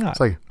 sure, why not? It's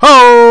like,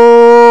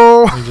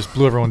 "Ho!" You just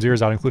blew everyone's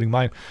ears out, including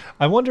mine.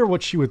 I wonder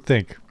what she would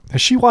think.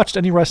 Has she watched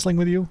any wrestling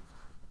with you?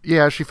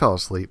 Yeah, she fell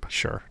asleep.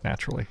 Sure,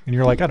 naturally. And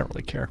you're like, I don't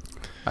really care.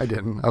 I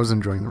didn't. I was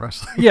enjoying the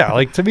wrestling. Yeah,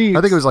 like to me. I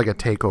think it was like a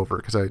takeover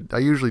because I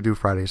usually do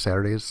Fridays,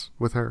 Saturdays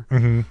with her.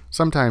 Mm-hmm.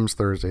 Sometimes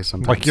Thursday,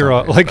 sometimes like you're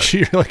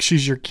Sundays,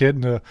 she's your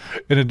kid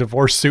in a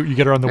divorce suit. You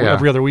get her on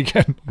every other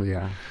weekend.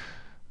 Yeah.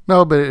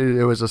 No, but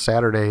it was a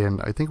Saturday,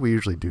 and I think we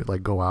usually do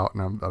go out,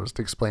 and I was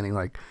explaining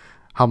like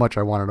how much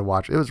I wanted to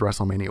watch. It was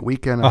WrestleMania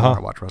weekend. I wanted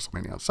to watch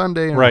WrestleMania on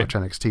Sunday, and watch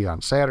NXT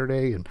on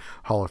Saturday, and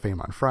Hall of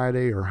Fame on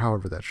Friday, or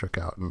however that shook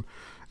out. And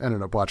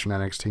ended up watching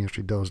NXT, and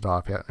she dozed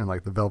off in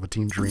like the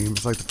Velveteen Dream.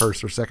 It's like the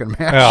first or second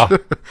match. Yeah.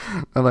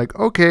 I'm like,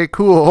 okay,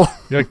 cool.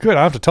 Yeah, good.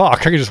 I don't have to talk.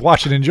 I can just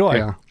watch and enjoy.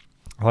 Yeah.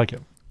 I like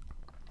it.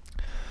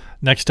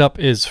 Next up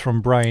is from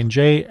Brian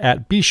J.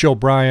 at B Show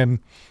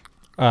Brian.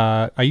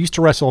 I used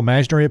to wrestle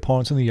imaginary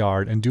opponents in the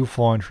yard and do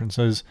full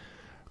entrances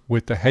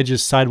with the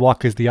hedges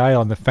sidewalk as the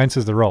aisle and the fence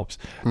as the ropes.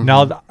 Mm-hmm.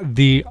 Now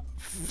the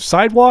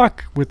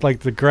sidewalk with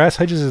like the grass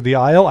hedges as the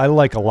aisle, I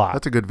like a lot.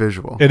 That's a good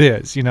visual. It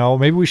is.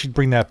 Maybe we should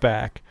bring that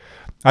back.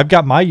 I've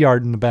got my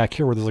yard in the back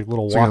here where there's like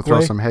little walkway. So you're going to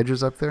throw some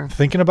hedges up there?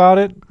 Thinking about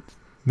it,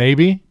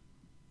 maybe.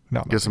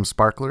 No. Get some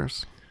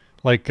sparklers?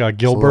 Like Gilbert?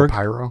 Gilbert. A little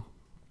pyro?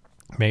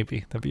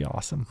 Maybe. That'd be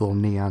awesome. A little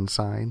neon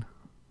sign?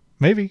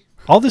 Maybe.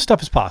 All this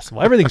stuff is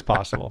possible. Everything's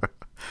possible.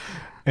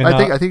 And,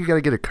 I think you got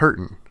to get a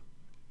curtain.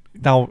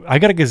 Now, I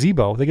got a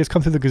gazebo. They just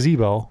come through the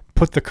gazebo,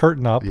 put the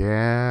curtain up,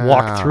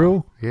 walk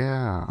through.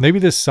 Yeah. Maybe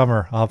this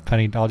summer I'll have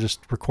Penny. I'll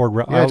just record.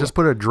 Just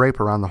put a drape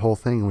around the whole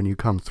thing when you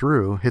come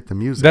through, hit the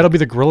music. That'll be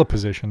the gorilla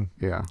position.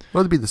 Yeah.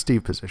 Well, it'll be the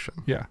Steve position.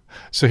 Yeah.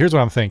 So here's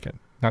what I'm thinking.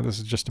 Now, this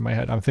is just in my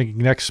head. I'm thinking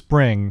next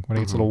spring, when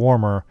it gets a little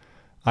warmer,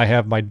 I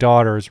have my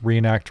daughters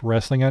reenact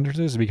wrestling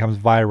entrances. It becomes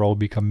viral,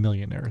 become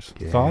millionaires.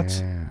 Yeah.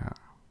 Thoughts?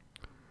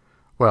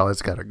 Well,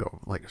 it's got to go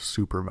like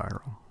super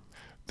viral.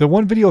 The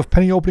one video of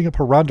Penny opening up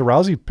her Ronda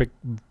Rousey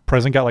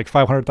present got like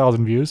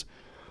 500,000 views.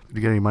 Did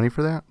you get any money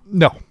for that?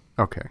 No.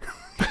 Okay.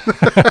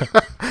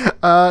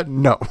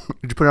 No.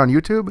 Did you put it on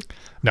YouTube?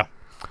 No.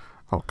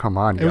 Oh, come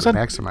on. You got to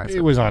maximize it.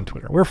 It was on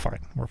Twitter. We're fine.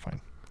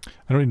 I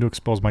don't need to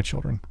expose my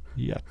children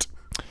yet.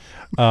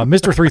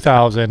 Mr.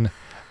 3000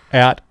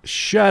 at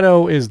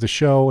Shadow is the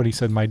show. And he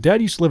said, my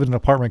dad used to live in an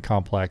apartment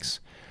complex.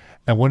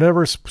 And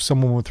whenever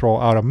someone would throw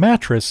out a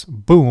mattress,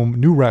 boom,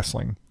 new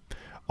wrestling.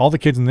 All the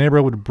kids in the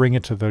neighborhood would bring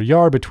it to the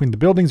yard between the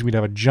buildings. We'd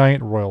have a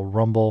giant Royal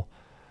Rumble.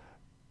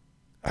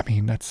 I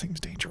mean, that seems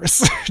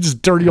dangerous.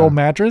 Just dirty old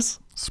mattress.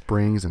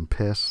 Springs and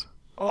piss.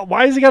 Oh,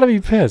 why has it got to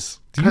be piss?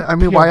 I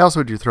mean, why else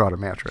would you throw out a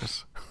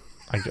mattress?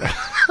 I guess.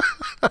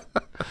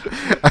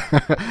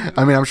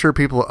 I mean, I'm sure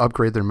people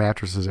upgrade their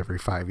mattresses every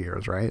 5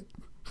 years, right?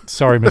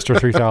 Sorry, Mr.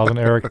 3000.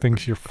 Eric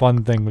thinks your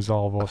fun thing was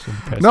all of us in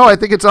piss. No, I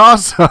think it's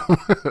awesome.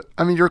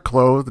 I mean, you're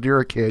clothed.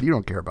 You're a kid. You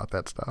don't care about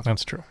that stuff.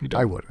 That's true.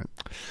 I wouldn't.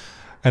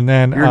 And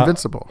then you're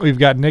invincible. We've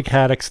got Nick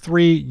Haddocks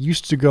 3.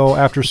 Used to go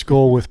after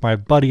school with my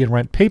buddy and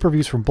rent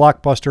pay-per-views from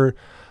Blockbuster.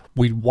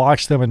 We'd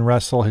watch them and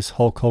wrestle his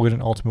Hulk Hogan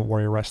and Ultimate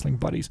Warrior wrestling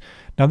buddies.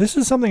 Now, this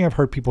is something I've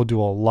heard people do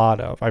a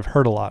lot of. I've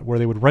heard a lot where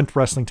they would rent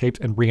wrestling tapes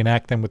and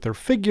reenact them with their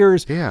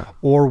figures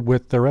or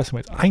with their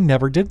wrestling mates. I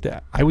never did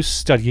that. I was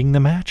studying the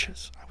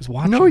matches. I was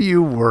watching. No,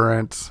 you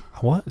weren't.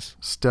 I was.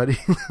 Studying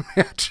the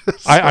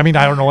matches. I mean,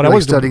 I don't know what I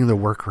was studying the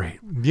work rate.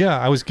 Yeah,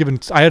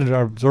 I had an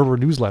Observer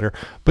newsletter.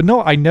 But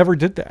no, I never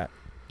did that.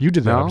 You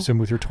did that, I'm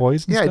assuming, with your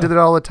toys and stuff? I did it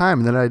all the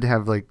time. And then I'd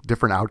have like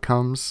different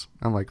outcomes.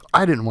 I'm like,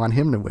 I didn't want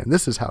him to win.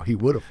 This is how he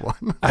would have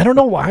won. I don't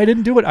know why I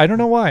didn't do it. I don't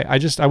know why.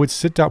 I would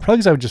sit down, probably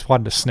because I just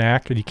wanted to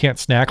snack, and you can't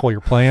snack while you're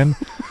playing.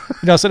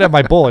 So I'd have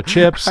my bowl of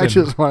chips. I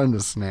just wanted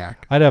to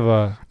snack. I'd have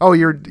a... Oh,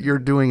 you're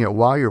doing it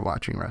while you're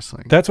watching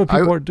wrestling. That's what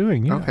people are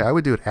doing, yeah. Okay, I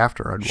would do it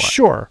after I'd watch.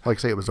 Sure. Like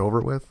say it was over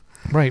with.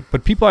 Right,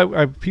 but people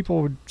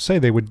would say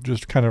they would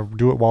just kind of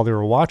do it while they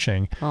were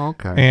watching. Oh,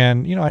 okay.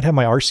 And, I'd have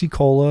my RC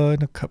Cola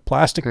in a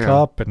plastic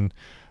cup and...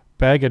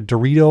 bag of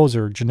Doritos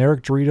or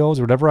generic Doritos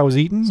or whatever I was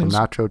eating. Some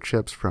nacho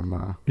chips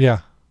from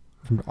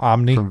from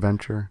Omni. From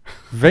Venture.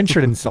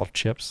 Venture didn't sell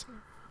chips.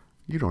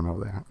 You don't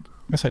know that.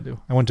 Yes, I do.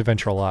 I went to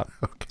Venture a lot.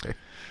 Okay.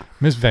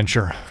 Miss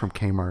Venture. From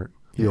Kmart.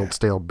 The old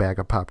stale bag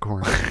of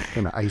popcorn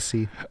and an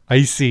icy.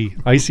 Icy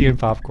and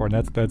popcorn.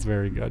 That's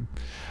very good.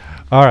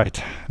 All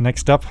right.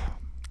 Next up,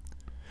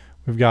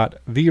 we've got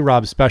the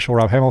Rob Special,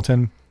 Rob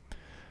Hamilton.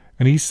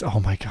 And he's, oh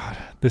my God,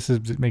 this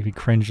is make me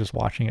cringe just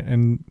watching it.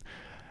 And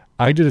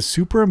I did a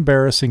super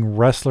embarrassing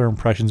wrestler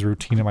impressions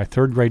routine at my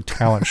 3rd grade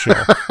talent show.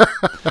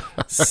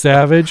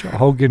 Savage,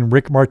 Hogan,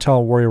 Rick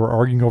Martel, Warrior were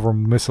arguing over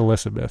Miss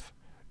Elizabeth.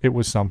 It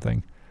was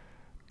something.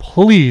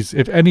 Please,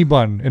 if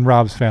anyone in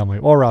Rob's family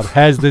or Rob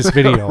has this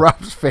video,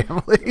 Rob's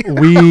family,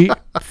 we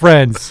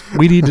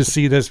need to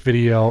see this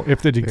video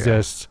if it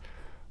exists.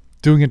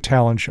 Doing a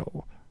talent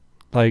show,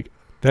 like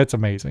that's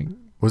amazing.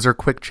 Was there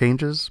quick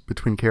changes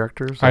between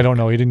characters? I don't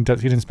know. He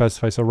didn't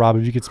specify. So Rob,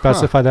 if you could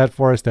specify that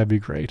for us, that'd be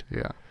great.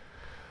 Yeah,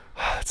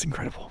 that's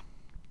incredible.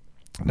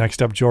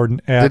 Next up, Jordan.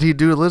 Did he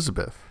do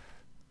Elizabeth?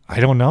 I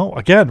don't know.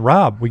 Again,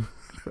 Rob,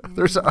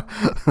 there's the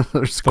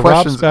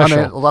questions.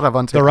 A lot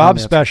of the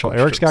Rob special.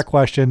 Eric's got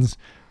questions.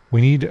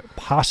 We need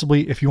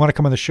possibly, if you want to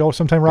come on the show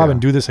sometime, Rob,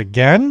 and do this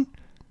again.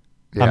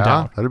 Yeah, I'm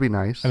down. That'd be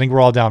nice. I think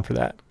we're all down for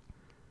that.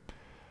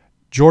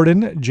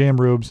 Jordan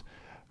Jam Rubes.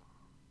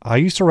 I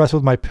used to wrestle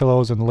with my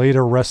pillows and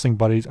later wrestling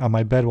buddies on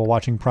my bed while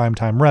watching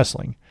primetime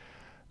wrestling.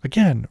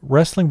 Again,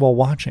 wrestling while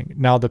watching.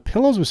 Now, the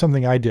pillows was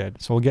something I did,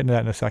 so we'll get into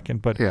that in a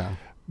second. But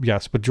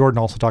yes, but Jordan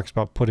also talks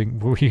about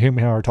him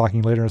and I are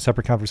talking later in a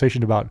separate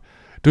conversation about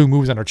doing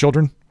moves on our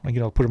children, like,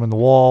 put them in the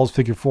walls,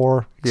 figure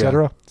 4,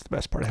 etc. It's the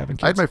best part of having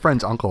kids. I had my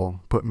friend's uncle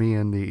put me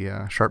in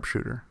the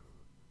sharpshooter.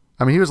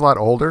 I mean, he was a lot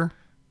older.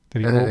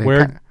 Did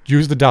he?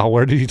 Use the doll.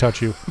 Where did he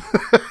touch you?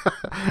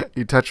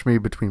 He touched me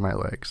between my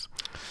legs.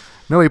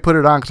 No, he put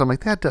it on because I'm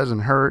like, that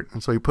doesn't hurt.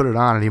 And so he put it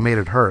on and he made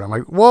it hurt. I'm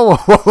like, whoa,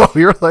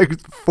 you're like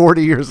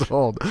 40 years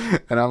old.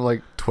 And I'm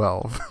like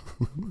 12.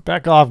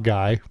 Back off,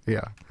 guy.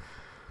 Yeah.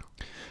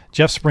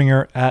 Jeff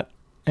Springer at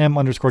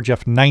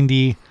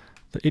M_Jeff90.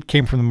 It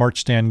came from the merch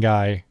stand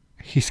guy.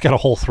 He's got a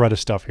whole thread of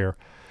stuff here.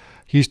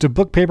 He used to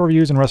book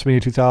pay-per-views in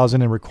WrestleMania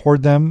 2000 and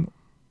record them.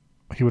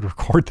 He would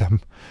record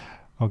them.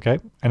 Okay.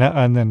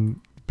 And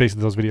then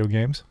basically those video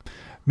games.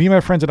 Me and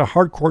my friends had a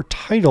hardcore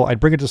title. I'd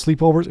bring it to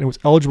sleepovers, and it was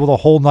eligible the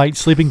whole night.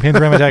 Sleeping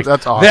Panorama Attacks.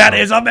 That's awesome. That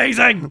is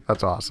amazing.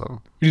 That's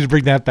awesome. You need to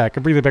bring that back.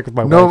 I bring that back with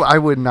my wife. No, I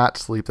would not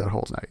sleep that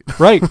whole night.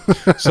 Right.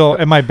 So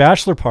at my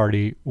bachelor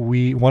party,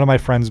 one of my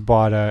friends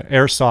bought a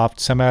airsoft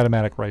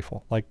semi-automatic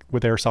rifle, like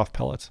with airsoft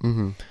pellets.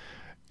 Mm-hmm.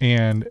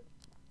 And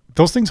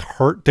those things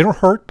hurt. They don't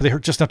hurt, but they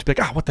hurt just enough to be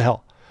like, what the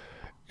hell?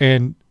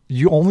 And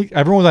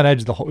everyone was on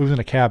edge. It was in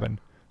a cabin.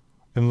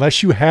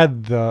 Unless you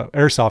had the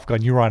airsoft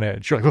gun, you were on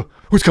edge. You're like,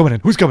 who's coming in?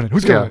 Who's coming in?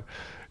 Who's coming in?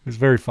 It was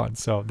very fun.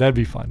 So that'd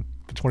be fun.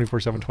 The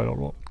 24/7 title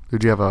rule.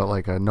 Did you have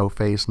a no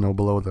face, no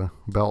below the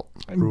belt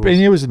rules?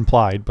 And it was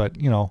implied, but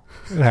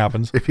it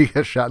happens. If you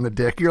get shot in the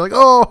dick, you're like,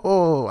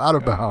 out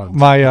of bounds.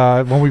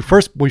 When we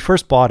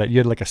first bought it, you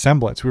had like a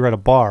semblance. We were at a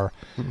bar.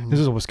 Mm-hmm. This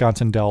is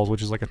Wisconsin Dells,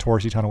 which is like a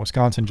touristy town in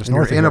Wisconsin, just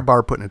north of here. In a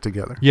bar putting it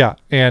together. Yeah,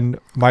 and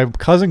my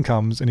cousin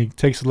comes and he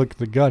takes a look at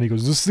the gun. He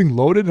goes, "Is this thing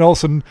loaded?" And all of a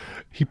sudden,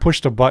 he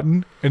pushed a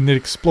button and it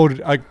exploded.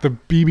 Like the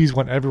BBs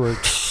went everywhere,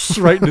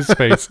 right in his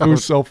face. It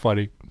was so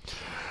funny.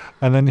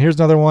 And then here's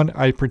another one.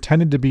 I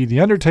pretended to be The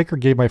Undertaker,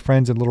 gave my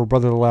friends and little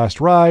brother the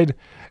last ride,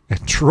 and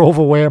drove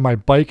away on my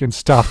bike and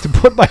stopped to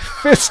put my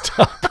fist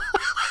up.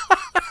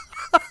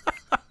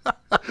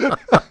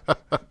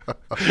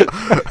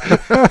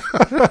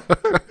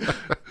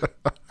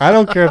 I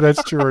don't care if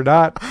that's true or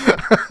not.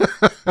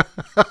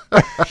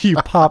 You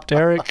popped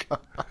Eric.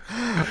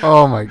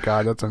 Oh my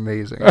God, that's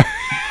amazing.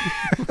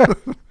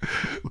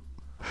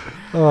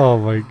 Oh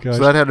my gosh.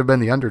 So that had to have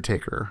been the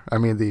Undertaker. I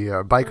mean, the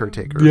biker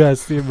taker.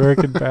 Yes, the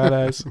American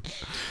Badass.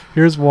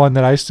 Here's one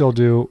that I still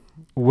do.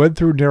 Went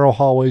through narrow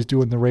hallways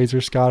doing the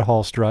Razor Scott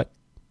Hall strut.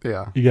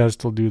 Yeah. You guys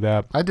still do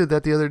that. I did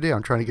that the other day.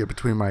 I'm trying to get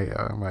between in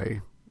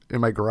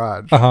my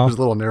garage. There's a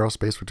little narrow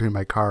space between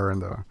my car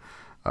and the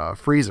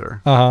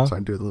freezer. So I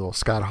do the little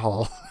Scott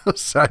Hall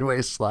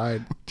sideways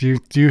slide. Do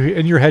you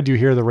in your head, do you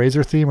hear the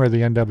Razor theme or the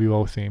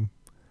NWO theme?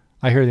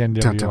 I hear the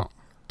NWO.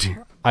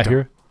 I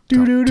hear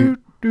do.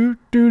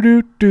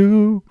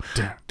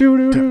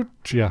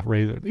 Yeah,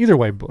 Razor. Either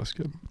way, both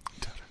good.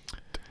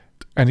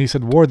 And he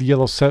said, wore the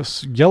yellow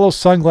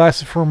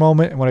sunglasses for a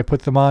moment, and when I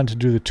put them on to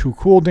do the Too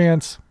Cool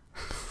dance,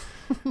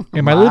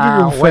 in my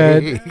living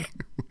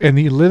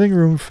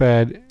room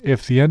fed,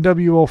 if the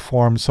NWO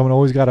formed, someone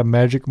always got a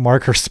magic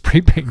marker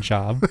spray paint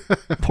job.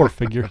 Poor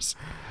figures.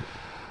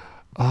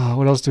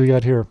 What else do we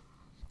got here?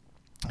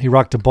 He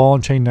rocked a ball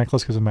and chain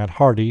necklace because of Matt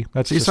Hardy.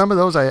 Some of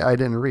those I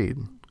didn't read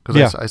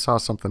because I saw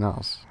something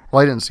else.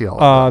 Well, I didn't see all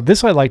of that.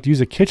 This I liked.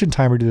 Use a kitchen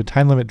timer to do the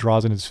time limit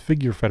draws in his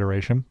figure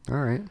federation. All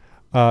right.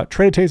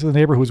 Traded tapes with a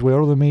neighbor who was way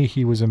older than me.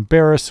 He was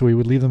embarrassed, so we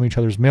would leave them in each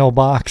other's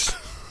mailbox.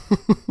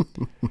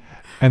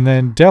 And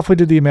then definitely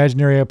did the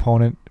imaginary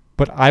opponent,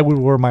 but I would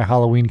wear my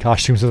Halloween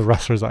costumes of the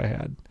wrestlers I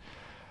had.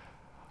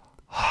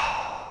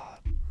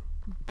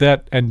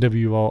 That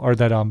NWO, or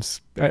that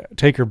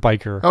Taker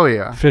biker. Oh,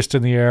 yeah. Fist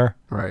in the air.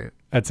 Right.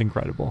 That's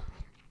incredible.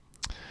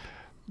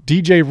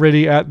 DJ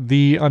Riddy at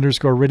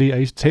 @the_Riddy. I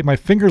used to tape my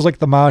fingers like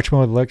the Macho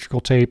Man with electrical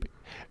tape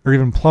or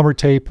even plumber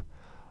tape.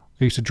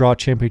 I used to draw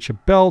championship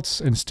belts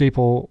and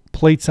staple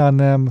plates on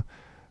them.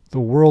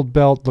 The world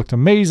belt looked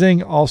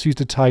amazing. Also used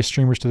to tie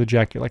streamers to the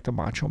jacket like the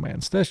Macho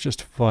Man. So that's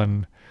just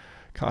fun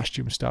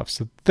costume stuff.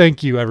 So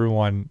thank you,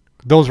 everyone.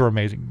 Those were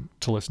amazing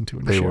to listen to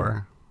and They share.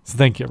 were. So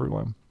thank you,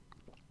 everyone.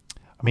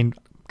 I mean,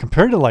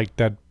 compared to like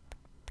that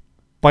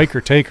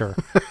biker taker,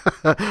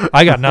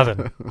 I got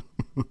nothing.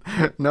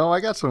 No,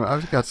 I've got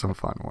some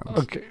fun ones.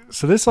 Okay,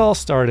 so this all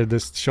started,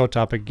 this show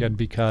topic again,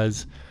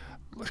 because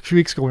a few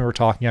weeks ago when we were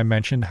talking, I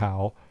mentioned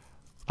how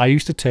I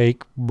used to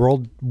take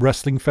World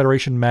Wrestling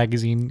Federation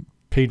magazine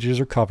pages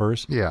or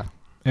covers Yeah.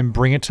 and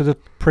bring it to the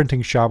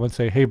printing shop and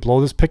say, hey,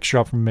 blow this picture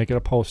up and make it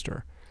a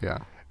poster. Yeah.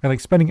 And like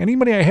spending any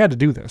money I had to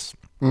do this,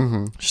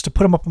 just to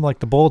put them up on like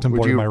the bulletin Would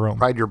board you in my room.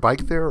 ride your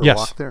bike there or Yes.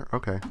 walk there?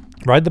 Okay.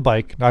 Ride the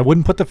bike. I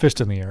wouldn't put the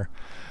fist in the air.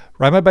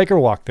 Ride my bike or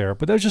walk there.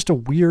 But that was just a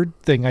weird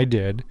thing I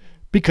did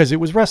because it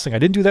was wrestling. I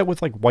didn't do that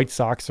with like White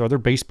Sox or other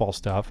baseball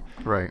stuff.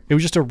 Right. It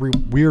was just a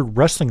weird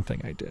wrestling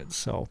thing I did.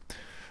 So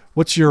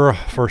what's your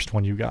first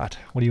one you got?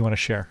 What do you want to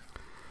share?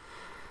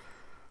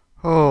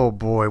 Oh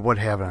boy, what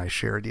haven't I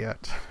shared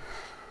yet?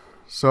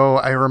 So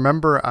I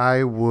remember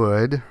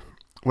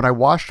when I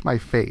washed my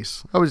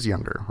face, I was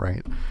younger,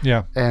 right?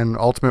 Yeah. And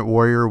Ultimate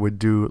Warrior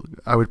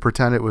I would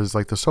pretend it was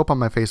like the soap on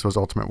my face was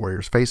Ultimate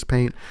Warrior's face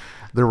paint.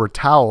 There were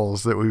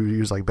towels that we would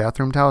use, like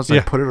bathroom towels. Yeah.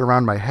 I'd put it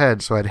around my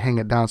head so I'd hang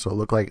it down so it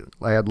looked like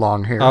I had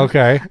long hair.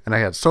 Okay. And I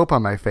had soap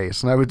on my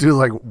face. And I would do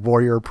like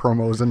Warrior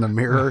promos in the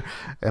mirror.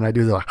 And I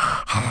do the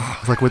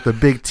like with the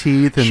big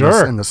teeth and,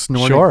 and the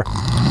snorting. Sure.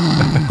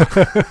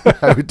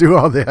 I would do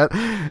all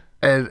that.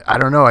 And I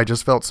don't know. I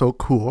just felt so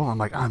cool. I'm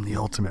like, I'm the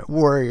Ultimate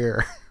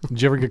Warrior.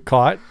 Did you ever get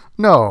caught?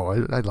 No,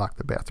 I locked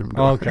the bathroom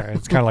door. Okay.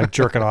 It's kind of like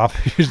jerking off.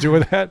 You was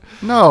doing that?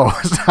 No,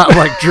 it's not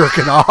like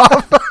jerking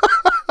off.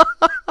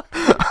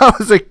 I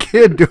was a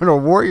kid doing a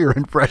Warrior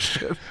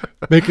impression.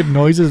 Making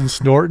noises and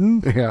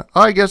snorting? Yeah.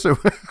 I guess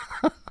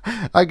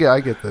I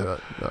get the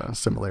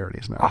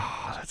similarities now.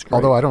 Oh, that's great.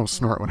 Although I don't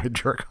snort when I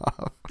jerk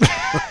off.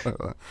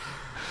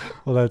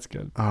 Well, that's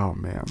good. Oh,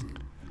 man.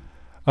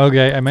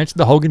 Okay. I mentioned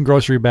the Hogan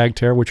grocery bag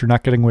tear, which you're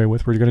not getting away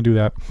with. We're going to do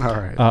that. All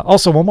right.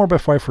 Also, one more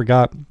before I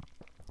forgot.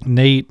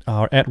 Nate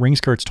at Ring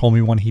Skirts told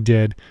me one he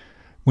did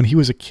when he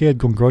was a kid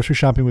going grocery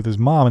shopping with his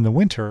mom in the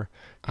winter.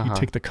 He'd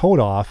take the coat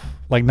off,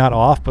 like not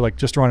off, but like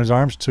just around his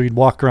arms. So he'd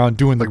walk around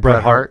doing the Like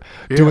Bret Hart,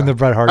 doing Yeah. the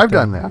Bret Hart. I've thing.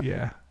 done that.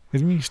 Yeah. I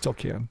mean, you still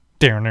can.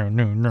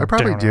 I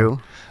probably do.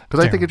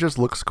 Because I think it just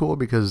looks cool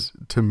because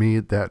to me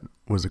that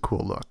was a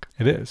cool look.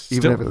 It is.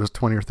 Even if it was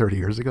 20 or 30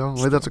 years ago.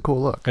 Like, that's a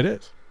cool look. It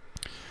is.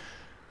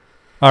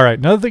 All right.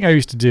 Another thing I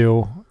used to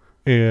do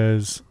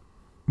is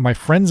my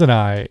friends and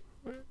I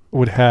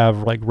would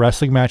have like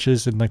wrestling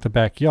matches in like the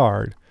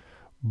backyard,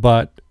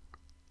 but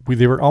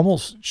they were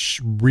almost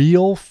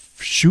real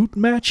shoot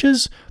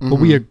matches, but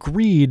we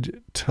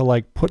agreed to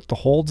like put the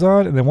holds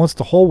on. And then once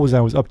the hold was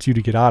on, it was up to you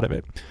to get out of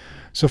it.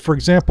 So for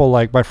example,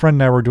 like my friend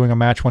and I were doing a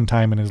match one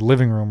time in his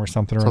living room or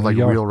something. So or in like the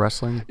yard. real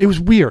wrestling? It was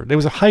weird. It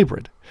was a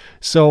hybrid.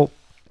 So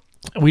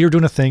we were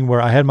doing a thing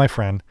where I had my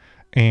friend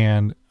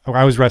and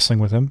I was wrestling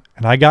with him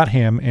and I got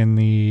him in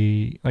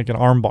like an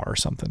arm bar or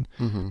something,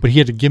 but he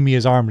had to give me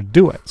his arm to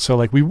do it. So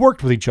like we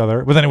worked with each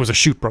other, but then it was a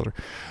shoot brother.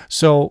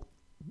 So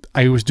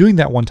I was doing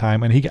that one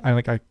time and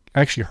I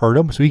actually hurt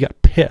him. So he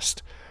got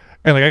pissed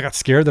and like I got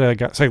scared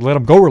that so I let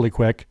him go really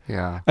quick.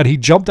 Yeah. And he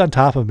jumped on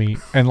top of me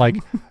and like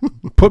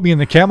put me in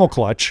the camel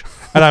clutch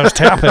and I was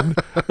tapping.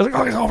 I was like,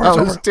 oh, it's over. It's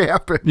over.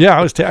 Tapping.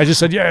 Yeah, I just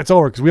said, yeah, it's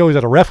over because we always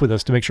had a ref with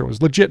us to make sure it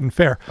was legit and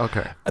fair.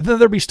 Okay. And then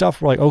there'd be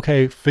stuff where like,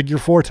 okay, figure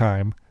four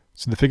time.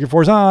 So the figure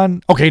four's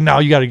on. Okay, now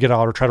you got to get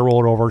out or try to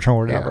roll it over or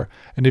whatever.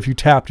 Yeah. And if you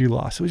tapped, you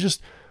lost. It was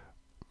just,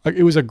 like,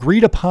 it was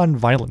agreed upon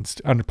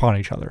violence upon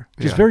each other.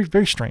 Just very,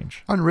 very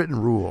strange. Unwritten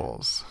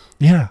rules.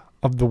 Yeah,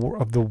 of the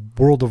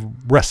world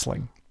of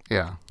wrestling.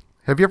 Yeah.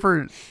 Have you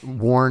ever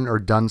worn or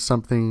done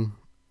something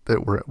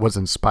that was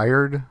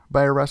inspired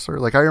by a wrestler?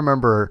 Like I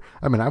remember,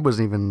 it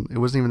wasn't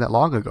even that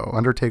long ago.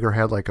 Undertaker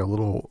had like a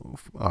little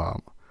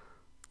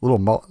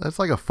that's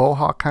like a faux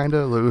hawk kind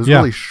of. It was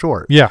really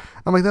short. Yeah.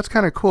 I'm like, that's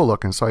kind of cool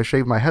looking. So I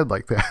shaved my head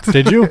like that.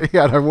 Did you?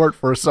 Yeah, and I wore it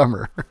for a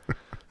summer.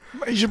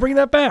 You should bring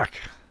that back.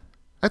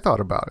 I thought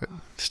about it.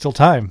 Still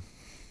time.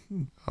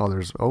 Oh,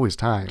 there's always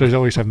time. There's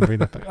always time to bring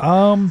that back.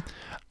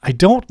 I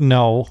don't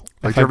know.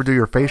 Like, do you ever do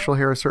your facial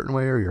hair a certain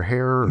way or your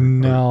hair?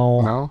 No.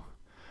 No?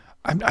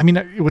 I mean,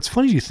 what's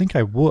funny is you think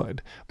I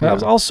would, but I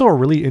was also a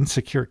really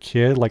insecure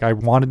kid. Like I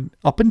wanted,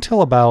 up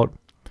until about,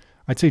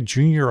 I'd say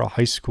junior year of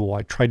high school,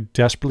 I tried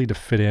desperately to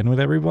fit in with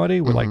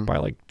everybody with like by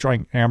like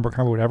drawing Amber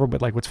or whatever.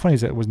 But like, what's funny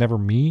is that it was never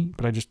me,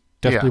 but I just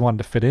desperately wanted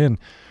to fit in.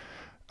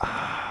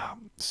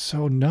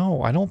 So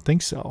no, I don't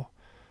think so.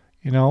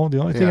 The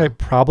only thing I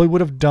probably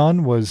would have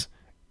done was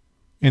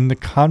in the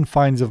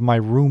confines of my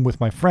room with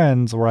my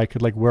friends where I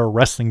could like wear a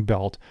wrestling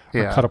belt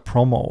or cut a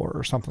promo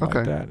or something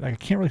like that. I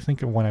can't really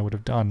think of one I would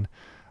have done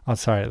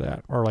outside of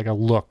that, or like a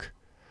look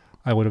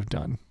I would have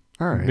done.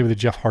 All right. Maybe the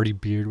Jeff Hardy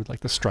beard with like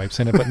the stripes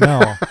in it, but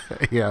no.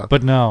 Yeah.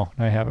 But no,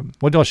 I haven't.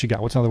 What else you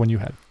got? What's another one you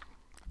had?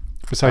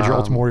 Besides your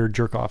Ultimate Warrior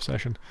jerk off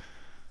session.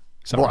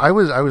 Sorry. Well, I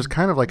was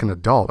kind of like an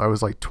adult. I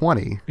was like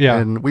 20. Yeah.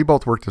 And we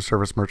both worked at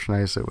Service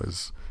Merchandise. It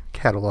was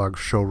catalog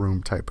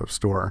showroom type of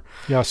store.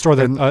 Yeah, a store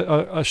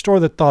that a store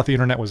that thought the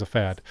internet was a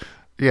fad.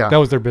 Yeah. That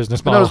was their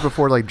business But model. that was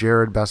before like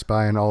Jared, Best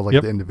Buy, and all like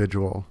Yep. the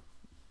individual,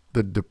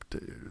 the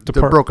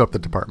broke up the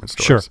department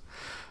stores. Sure.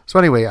 So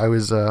anyway, I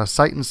was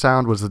Sight and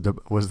Sound was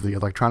the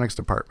electronics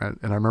department,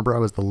 and I remember I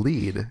was the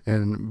lead.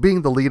 And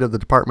being the lead of the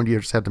department, you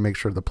just had to make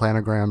sure the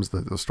planograms,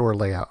 the store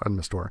layout,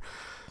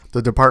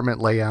 the department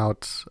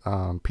layout,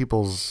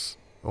 people's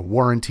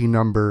warranty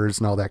numbers,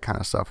 and all that kind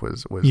of stuff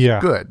was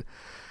good.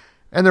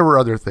 And there were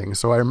other things.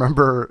 So I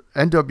remember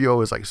NWO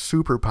was like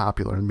super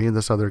popular, and me and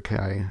this other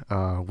guy,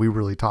 we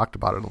really talked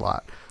about it a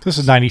lot. This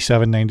is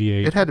 97,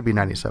 98. It had to be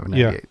 97,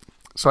 98.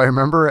 So I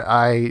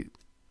remember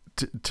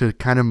to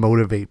kind of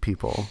motivate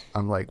people,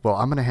 I'm like, well,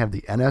 I'm going to have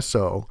the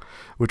NSO,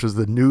 which was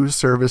the New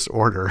Service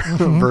Order,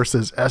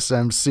 versus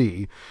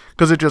SMC,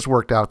 because it just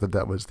worked out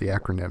that was the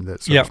acronym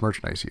that Service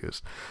Merchandise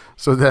used.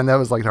 So then that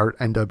was like our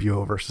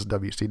NWO versus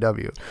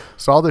WCW.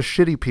 So all the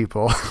shitty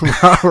people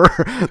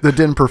that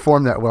didn't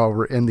perform that well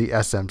were in the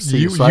SMC.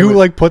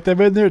 You put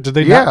them in there? Did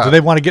they not? Did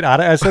they want to get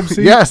out of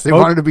SMC? Yes, they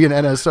wanted to be an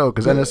NSO,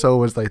 because NSO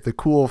was like the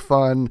cool,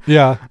 fun,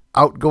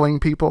 outgoing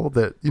people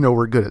that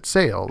were good at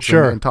sales,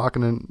 and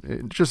talking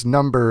and just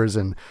numbers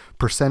and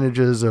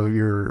percentages of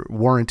your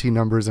warranty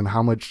numbers and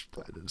how much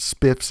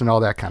spiffs and all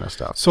that kind of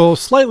stuff. So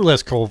slightly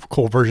less cool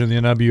version of the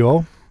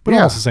NWO, but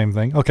almost the same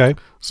thing. Okay.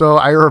 So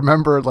I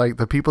remember like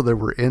the people that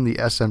were in the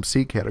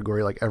SMC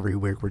category like every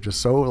week were just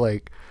so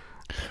like.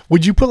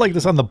 Would you put like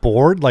this on the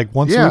board like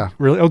once a week?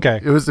 Really? Okay.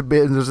 It was it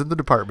was in the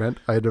department.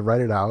 I had to write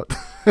it out.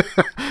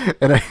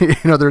 And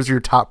there's your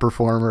top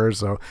performers.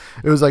 So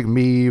it was like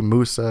me,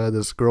 Musa,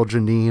 this girl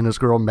Janine, this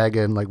girl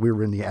Megan, like we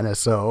were in the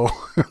NSO.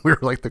 We were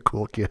like the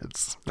cool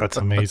kids. That's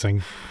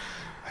amazing.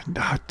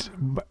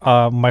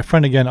 My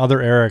friend again,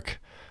 other Eric,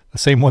 the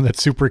same one that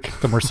super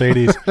kicked the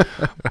Mercedes.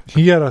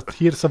 he had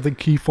something.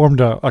 He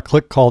formed a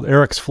clique called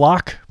Eric's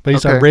Flock,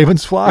 based on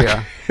Raven's Flock.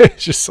 Yeah.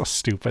 It's just so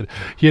stupid.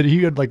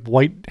 He had like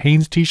white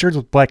Hanes t-shirts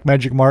with black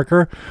magic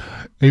marker.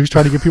 And he was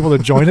trying to get people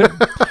to join it.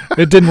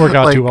 It didn't work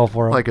out too well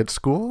for him. Like at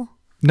school?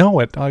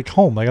 No, at like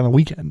home, like on the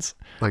weekends.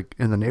 Like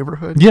in the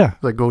neighborhood? Yeah.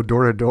 Like go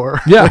door to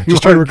door? Yeah.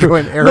 Just trying to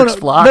join Eric's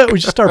Flock? No, it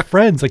was just our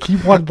friends. Like he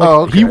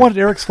wanted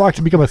Eric's Flock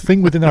to become a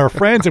thing within our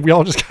friends, and we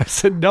all just kind of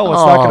said, no, it's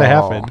not going to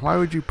happen. Why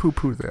would you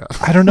poo-poo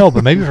that? I don't know,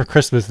 but maybe for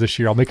Christmas this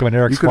year, I'll make him an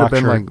Eric's Flock shirt.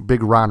 You could have been like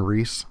big Ron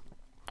Reese.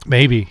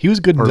 Maybe. He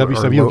was good in the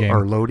WCW game.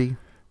 Or Lodi.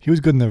 He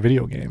was good in the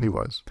video game. He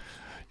was.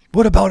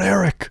 What about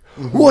Eric?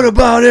 What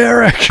about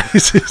Eric?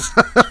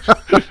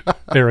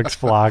 Eric's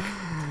Flock.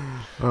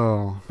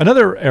 Oh,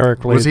 another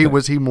Eric. Was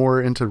he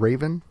more into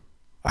Raven?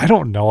 I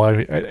don't know.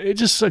 It's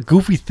just a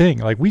goofy thing.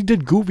 Like we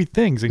did goofy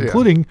things,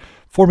 including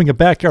forming a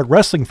backyard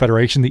wrestling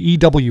federation, the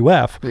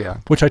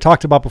EWF, which I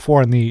talked about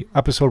before in the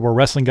episode where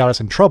wrestling got us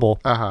in trouble.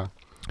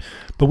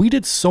 But we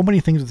did so many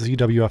things with the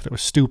EWF that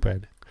was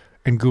stupid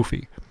and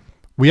goofy.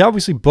 We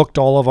obviously booked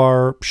all of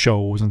our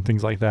shows and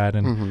things like that,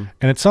 and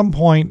at some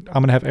point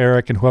I'm gonna have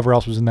Eric and whoever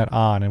else was in that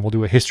on, and we'll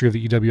do a history of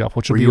the EWF.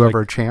 Which were you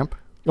ever a champ?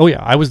 Oh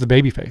yeah, I was the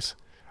babyface.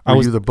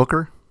 Were you the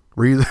booker?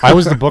 I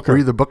was the booker. Were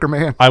you the booker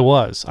man? I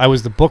was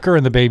the booker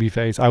and the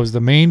babyface. I was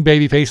the main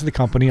babyface of the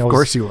company. Of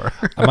course you were.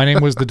 My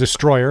name was the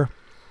Destroyer.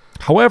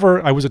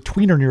 However, I was a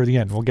tweener near the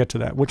end. We'll get to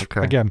that. Which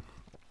again,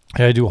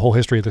 I had to do a whole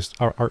history of this.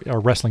 Our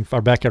wrestling,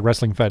 our backyard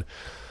wrestling fed.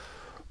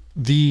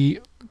 The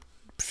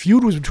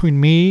feud was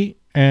between me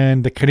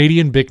and the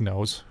Canadian Big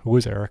Nose, who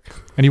was Eric,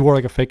 and he wore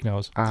like a fake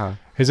nose.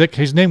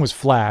 His name was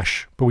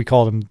Flash, but we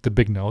called him the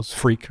Big Nose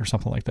Freak or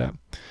something like that.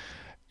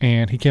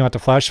 And he came out to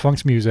Flash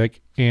Funk's music,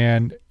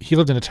 and he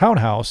lived in a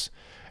townhouse,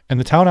 and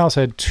the townhouse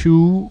had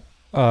two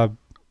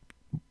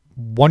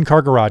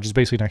one-car garages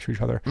basically next to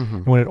each other.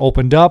 And when it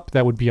opened up,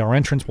 that would be our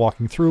entrance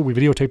walking through. We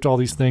videotaped all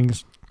these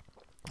things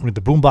with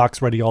the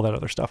boombox ready, all that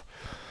other stuff.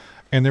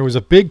 And there was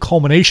a big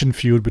culmination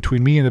feud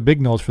between me and the Big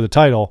Nose for the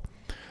title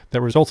that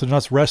resulted in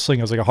us wrestling.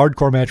 It was like a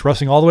hardcore match,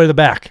 wrestling all the way to the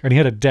back, and he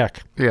had a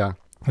deck. Yeah.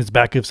 His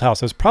back of his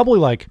house. It was probably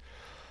like,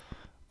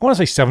 I want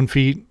to say 7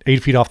 feet,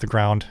 8 feet off the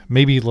ground,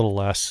 maybe a little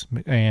less.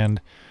 And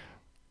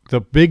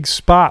the big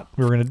spot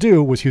we were going to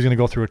do was he was going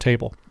to go through a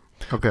table.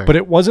 Okay. But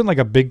it wasn't like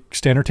a big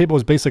standard table. It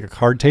was basically like a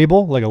card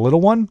table, like a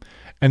little one.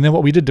 And then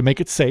what we did to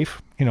make it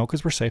safe,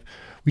 because we're safe,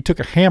 we took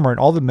a hammer and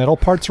all the metal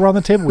parts around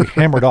the table, we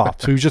hammered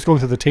off. So he was just going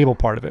through the table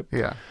part of it.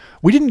 Yeah.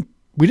 We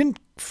didn't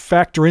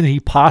factor in that he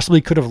possibly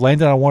could have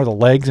landed on one of the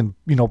legs and,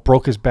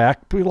 broke his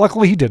back. But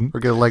luckily he didn't. Or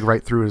get a leg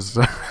right through his,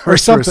 or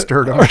something, his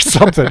sternum. Or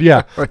something,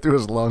 yeah. Right through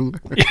his lung.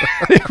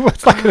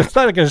 It's not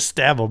going to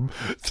stab him.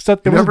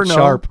 It wasn't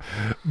sharp.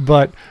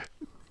 But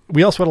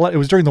we also had it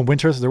was during the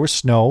winter, so there was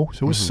snow,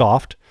 so it was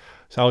soft.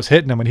 So I was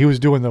hitting him, and he was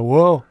doing the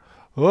whoa.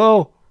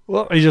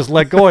 And he just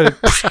let go, and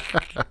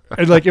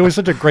it was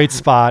such a great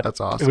spot.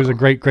 That's awesome. It was a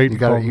great. You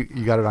got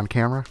it on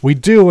camera. We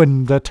do,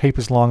 and the tape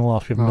is long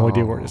enough. We have no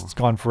idea where it is. It's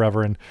gone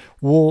forever, and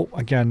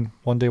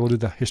one day we'll do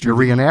the history. You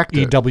reenact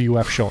the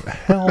EWF show.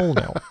 Hell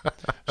no,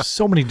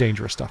 so many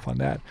dangerous stuff on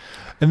that.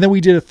 And then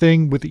we did a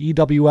thing with the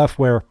EWF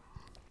where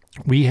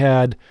we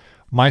had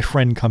my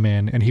friend come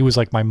in, and he was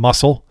like my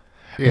muscle.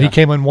 Yeah. And he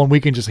came in one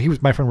week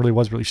and my friend really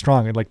was really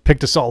strong and like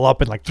picked us all up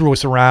and like threw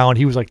us around.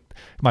 He was like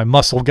my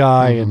muscle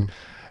guy. And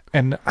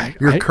And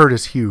You're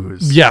Curtis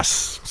Hughes.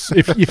 Yes,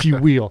 if you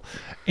will.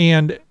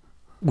 And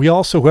we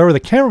also, whoever the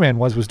cameraman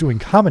was doing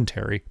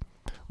commentary,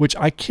 which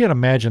I can't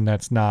imagine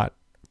that's not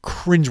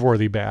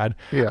cringeworthy bad.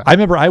 Yeah. I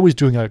remember I was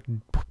doing a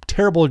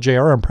terrible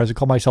JR impression,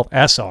 called myself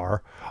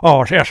SR.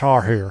 Oh, it's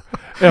SR here.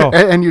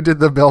 And you did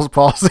the Bell's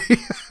palsy.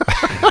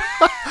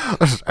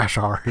 This is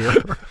SR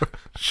here.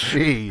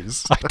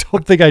 Jeez. I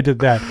don't think I did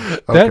that.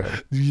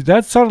 Okay.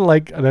 That sounded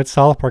like that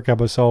South Park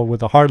episode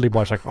with the Hardly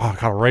Boys, like, oh, I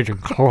got a raging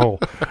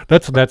cold.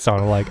 That's what that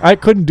sounded like. I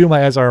couldn't do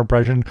my SR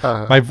impression.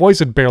 My voice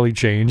had barely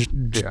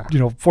changed.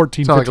 Yeah.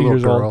 14, Sound 15 like a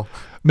years little old. girl.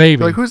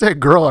 Maybe. Like, who's that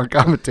girl on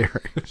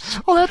commentary?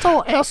 Oh, that's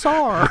all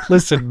SR.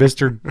 Listen,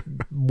 Mr.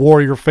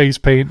 Warrior face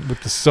paint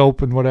with the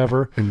soap and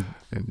whatever.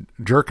 And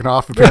jerking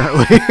off,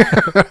 apparently.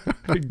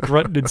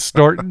 Grunting and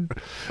snorting.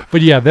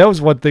 But yeah, that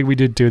was one thing we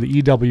did too.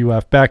 The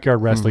EWF,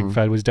 Backyard Wrestling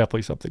Fed, was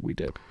definitely something we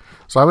did.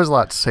 So I was a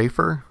lot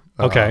safer.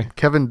 Okay.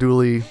 Kevin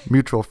Dooley,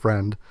 mutual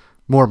friend,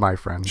 more my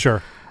friend.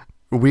 Sure.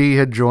 We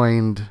had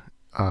joined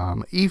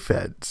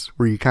eFeds,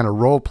 where you kind of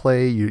role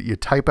play, you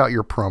type out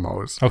your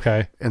promos.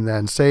 Okay. And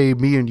then say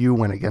me and you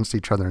went against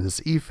each other in this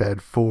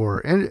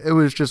eFed and it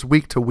was just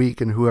week to week,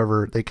 and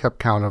whoever, they kept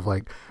count of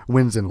like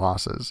wins and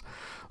losses.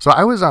 So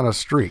I was on a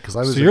streak.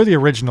 So you're the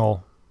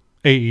original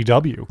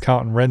AEW,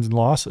 counting wins and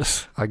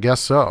losses. I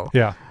guess so.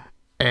 Yeah.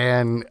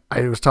 And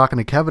I was talking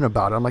to Kevin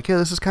about it. I'm like, yeah,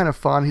 this is kind of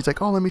fun. He's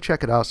like, oh, let me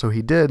check it out. So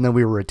he did. And then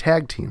we were a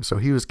tag team. So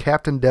he was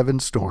Captain Devin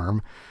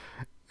Storm,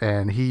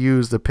 and he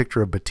used the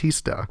picture of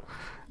Batista.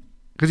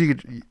 Because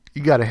you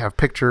got to have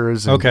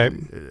pictures. And, okay.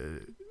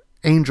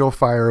 Angel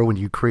Fire, when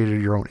you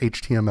created your own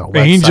HTML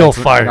website. Angel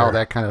Fire. And all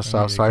that kind of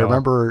stuff. So I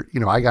remember,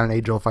 I got an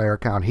Angel Fire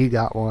account. He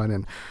got one.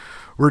 And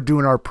we're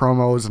doing our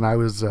promos. And I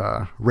was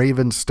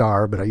Raven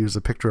Star, but I used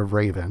a picture of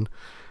Raven.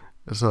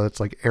 So it's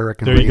like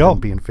Eric and Raven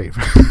being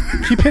favored.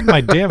 Keep hitting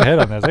my damn head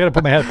on this. I got to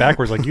put my head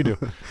backwards like you do.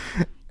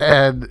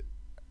 And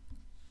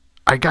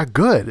I got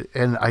good,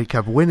 and I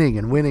kept winning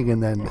and winning,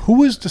 and then who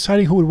was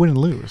deciding who would win and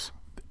lose?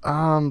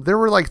 There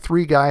were like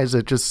three guys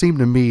that just seemed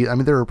to me. I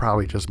mean, they were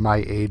probably just my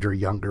age or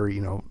younger,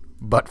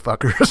 butt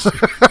fuckers.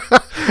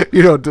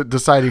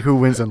 Deciding who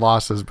wins and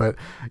losses. But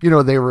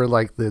they were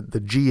like the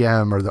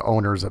GM or the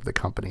owners of the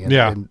company,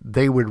 and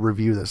they would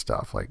review this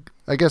stuff. Like,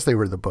 I guess they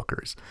were the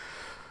bookers.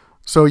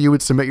 So you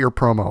would submit your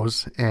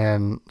promos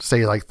and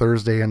say like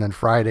Thursday, and then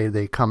Friday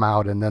they come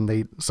out, and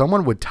then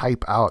someone would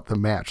type out the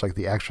match, like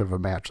the action of a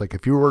match. Like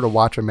if you were to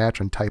watch a match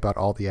and type out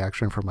all the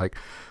action from like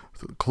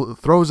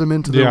throws him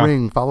into the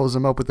ring, follows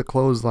him up with the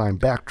clothesline,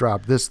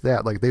 backdrop, this,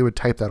 that, like they would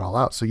type that all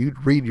out. So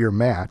you'd read your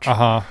match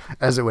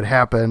as it would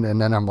happen. And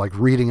then I'm like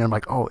reading, and I'm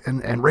like, oh,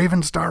 and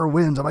Raven Star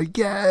wins. I'm like,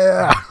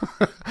 yeah.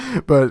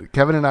 But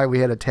Kevin and I, we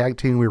had a tag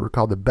team. We were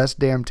called the Best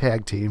Damn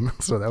Tag Team.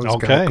 So that was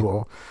kind of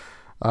cool.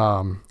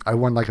 I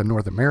won like a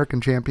North American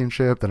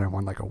championship, then I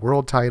won like a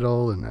world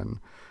title, and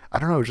then I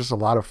don't know, it was just a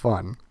lot of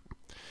fun.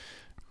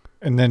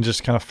 And then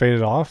just kind of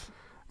faded off.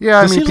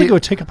 Yeah, it seems like it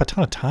would take up a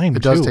ton of time.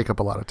 It does take up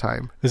a lot of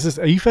time. Is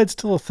eFed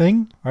still a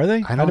thing? Are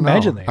they? I'd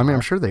imagine they are. I mean,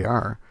 I'm sure they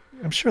are.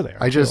 I'm sure they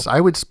are.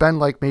 I would spend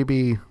like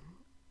maybe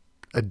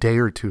a day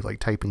or two like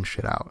typing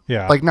shit out.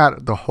 Yeah. Like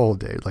not the whole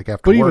day. Like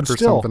after work or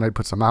something, I'd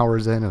put some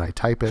hours in and I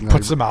type it.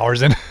 Put some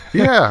hours in.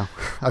 Yeah.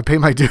 I pay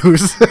my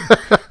dues.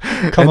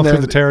 Come up through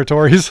the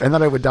territories. And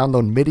then I would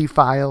download MIDI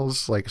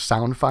files, like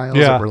sound files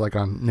that were like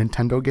on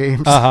Nintendo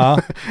games.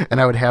 And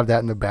I would have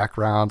that in the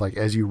background, like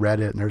as you read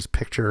it, and there's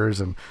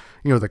pictures and,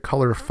 the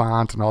color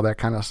font and all that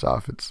kind of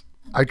stuff.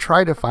 I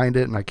try to find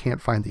it and I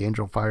can't find the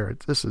Angel Fire.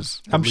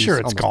 I'm sure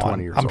it's gone.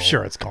 20 years old.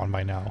 Sure it's gone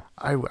by now.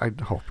 I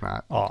hope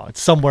not. Oh,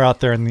 it's somewhere out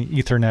there in the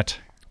Ethernet.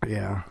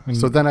 Yeah.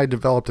 So then I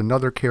developed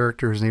another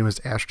character. His name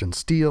was Ashton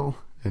Steele,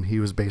 and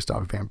he was based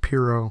off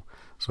Vampiro.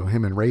 So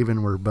him and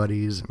Raven were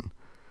buddies, and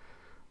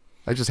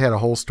I just had a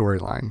whole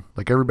storyline.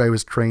 Like everybody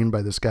was trained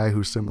by this guy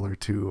who's similar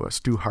to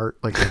Stu Hart,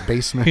 like the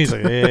basement. He's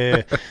like,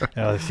 yeah,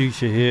 I'll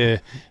shoot you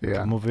here. Yeah.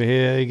 Come over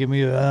here, give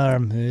me your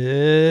arm.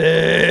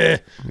 Yeah.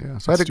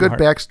 So I had a good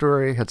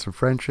backstory, had some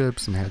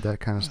friendships, and had that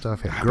kind of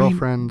stuff. Had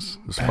girlfriends.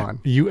 It was fun.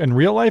 You in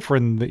real life or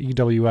in the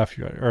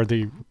EWF or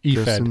the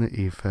eFed? Just in the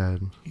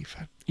eFed.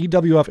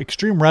 EWF,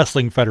 Extreme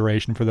Wrestling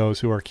Federation, for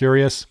those who are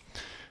curious.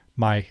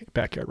 My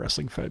backyard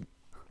wrestling fed.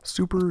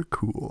 Super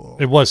cool.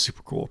 It was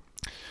super cool.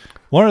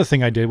 One other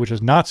thing I did, which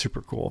is not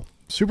super cool,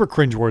 super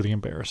cringeworthy,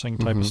 embarrassing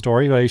type of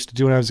story that I used to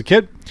do when I was a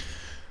kid.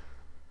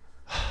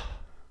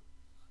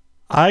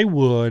 I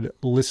would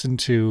listen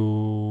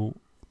to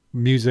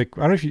music.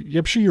 I don't know if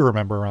I'm sure you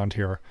remember around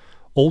here,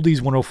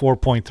 Oldies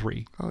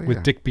 104.3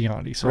 with Dick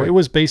Biondi. So it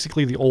was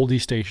basically the oldie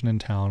station in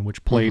town,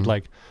 which played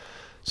like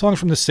songs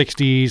from the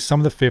 60s, some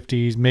of the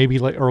 50s, maybe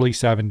like early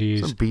 70s.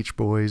 Some Beach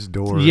Boys,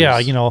 Doors.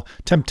 Yeah,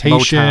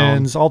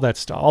 Temptations, Motown. All that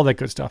stuff, all that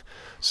good stuff.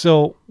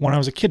 So when I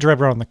was a kid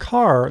driving around in the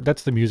car,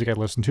 that's the music I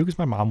listened to because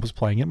my mom was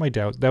playing it. My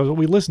dad, that was what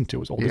we listened to,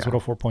 was Oldies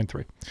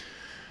 104.3.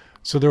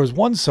 So there was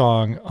one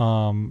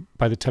song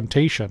by the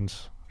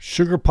Temptations,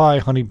 Sugar Pie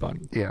Honey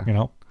Bun. Yeah.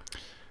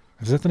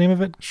 Is that the name of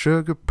it?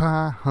 Sugar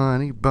Pie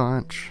Honey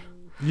Bunch.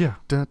 Yeah.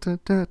 Da, da,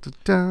 da, da,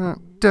 da,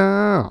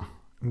 da.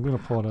 I'm going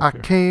to pull it up I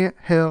here. can't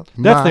help That's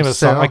the name of the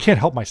myself. song. I can't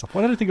help myself.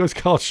 Why did I think it was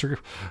called Sugar?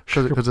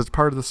 Because it's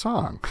part of the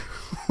song.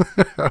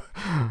 I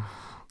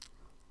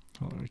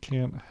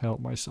can't help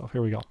myself.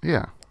 Here we go.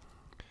 Yeah.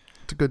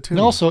 It's a good tune.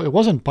 And also, it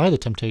wasn't by the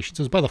Temptations.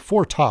 It was by the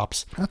Four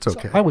Tops. That's So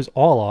okay. I was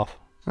all off.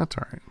 That's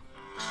all right.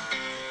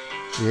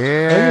 Look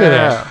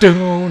at that.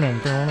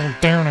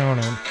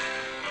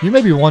 You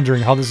may be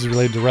wondering how this is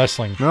related to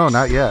wrestling. No,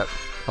 not yet.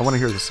 I want to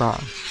hear the song.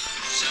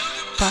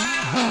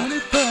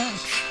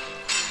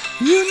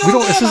 We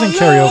don't. This isn't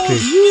karaoke.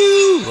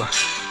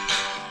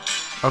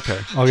 Okay.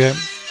 Okay.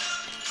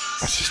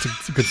 That's just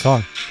it's a good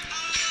song.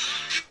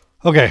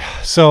 Okay,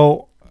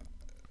 so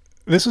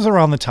this was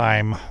around the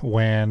time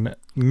when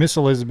Miss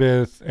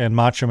Elizabeth and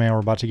Macho Man were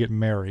about to get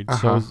married.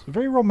 So it was a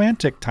very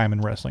romantic time in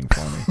wrestling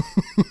for me.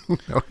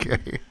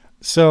 Okay.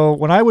 So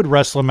when I would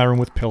wrestle in my room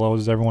with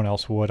pillows, as everyone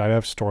else would, I'd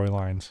have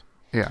storylines.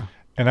 Yeah.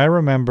 And I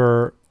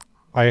remember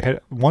I had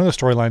one of the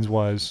storylines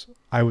was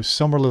I was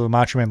somewhere with the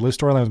Macho Man. Liz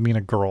storyline was me and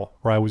a girl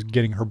where I was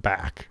getting her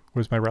back.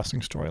 Was my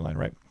wrestling storyline,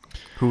 right?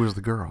 Who was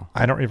the girl?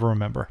 I don't even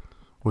remember.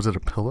 Was it a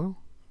pillow?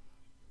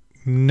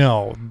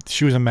 No,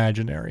 she was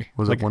imaginary.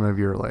 Was it one of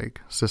your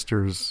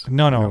sisters?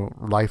 No.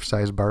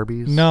 Life-size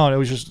Barbies. No, it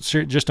was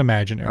just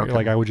imaginary. Okay.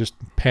 Like I would just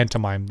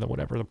pantomime the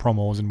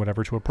promos and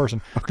whatever to a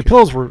person. Okay. The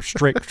pillows were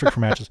strict for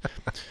matches.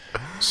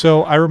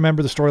 So I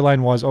remember the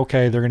storyline was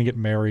okay, they're gonna get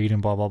married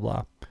and blah blah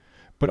blah.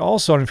 But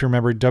also, I don't know if you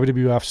remember,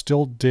 WWF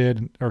still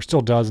did or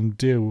still does and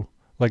do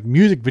like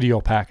music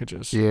video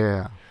packages.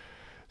 Yeah.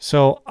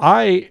 So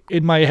I,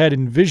 in my head,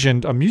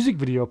 envisioned a music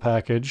video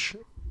package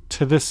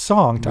to this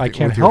song. I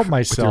Can't Help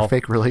Myself. With your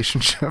fake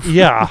relationship.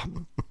 Yeah.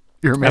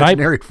 Your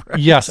imaginary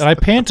friend. Yes, and I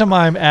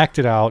pantomime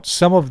acted out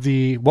some of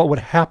what would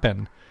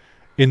happen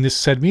in this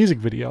said music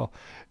video.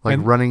 Like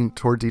and, running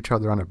towards each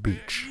other on a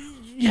beach.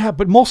 Yeah,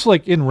 but mostly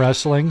like in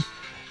wrestling.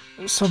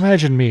 So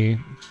imagine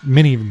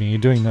mini me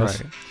doing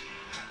this. Right.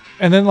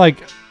 And then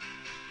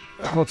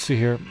let's see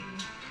here.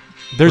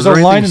 There's Was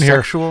there a line in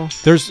sexual?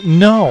 Here.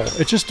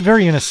 It's just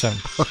very innocent.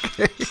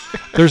 Okay.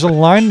 There's a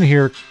line in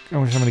here which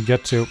I'm going to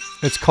get to.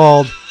 It's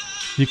called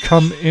 "You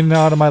Come In and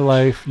Out of My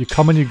Life, You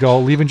Come and You Go,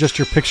 Leaving Just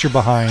Your Picture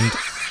Behind."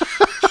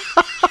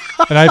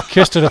 And I've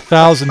kissed it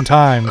 1,000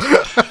 times.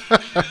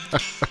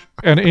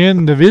 And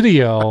in the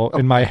video,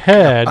 in my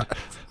head,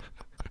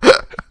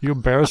 you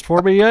embarrassed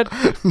for me yet?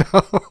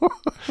 No.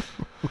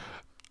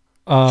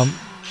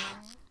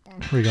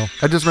 Here we go.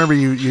 I just remember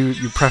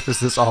you preface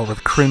this all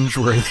with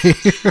cringeworthy.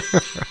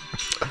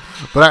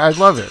 But I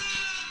love it.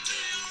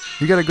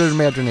 You got a good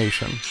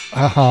imagination.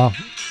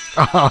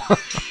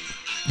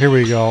 Here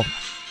we go.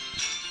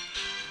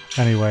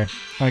 Anyway,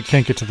 I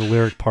can't get to the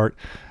lyric part.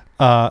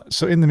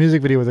 So in the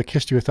music video with I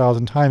Kissed You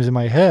 1,000 Times, in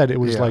my head, it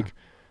was like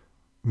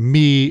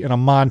me in a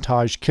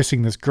montage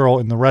kissing this girl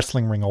in the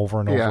wrestling ring over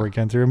and over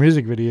again through a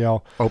music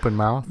video. Open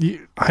mouth? No,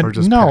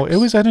 picks? It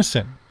was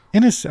innocent.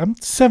 I'm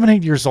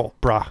 7-8 years old,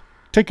 brah.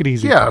 Take it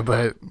easy. Yeah,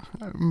 but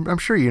I'm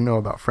sure you know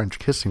about French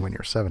kissing when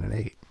you're 7 and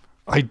 8.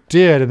 I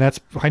did, and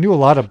I knew a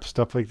lot of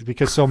stuff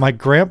because my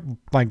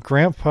grandpa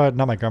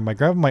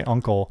and my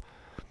uncle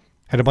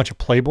had a bunch of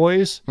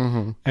Playboys,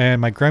 and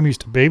my grandma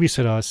used to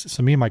babysit us.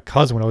 So me and my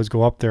cousin would always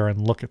go up there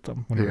and look at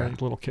them when we were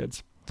little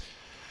kids.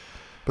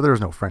 But there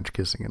was no French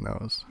kissing in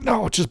those.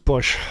 No, just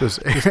bush. Just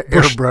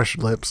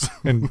airbrushed lips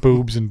and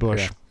boobs and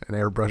bush. Yeah, and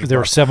airbrush. There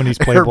were 70s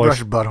Playboys.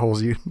 Airbrush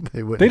buttholes.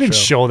 They didn't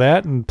show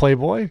that in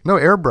Playboy. No,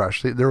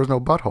 airbrush. There was no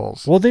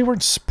buttholes. Well, they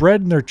weren't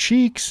spreading their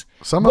cheeks.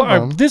 Some of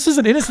them. This is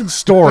an innocent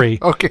story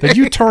that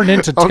you turned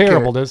into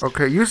terribleness.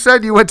 Okay, you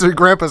said you went to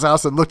Grandpa's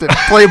house and looked at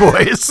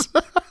Playboys.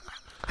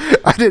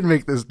 I didn't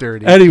make this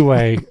dirty.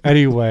 Anyway,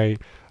 I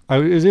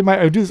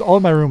would do this all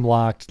in my room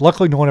locked.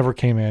 Luckily, no one ever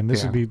came in.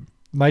 This would be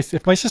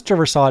if my sister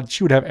ever saw it,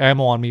 she would have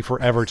ammo on me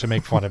forever to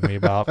make fun of me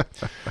about.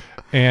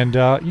 And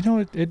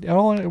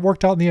it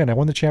worked out in the end. I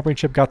won the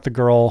championship, got the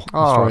girl.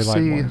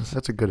 Storyline.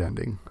 That's a good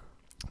ending.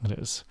 It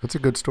is. That's a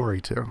good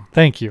story too.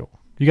 Thank you.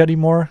 You got any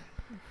more?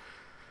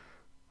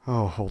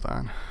 Oh, hold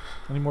on.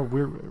 Any more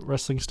weird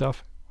wrestling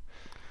stuff?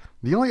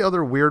 The only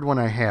other weird one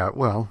I have,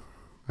 I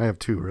have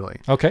two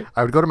really. Okay.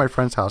 I would go to my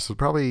friend's house. It was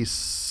probably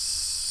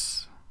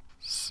 7th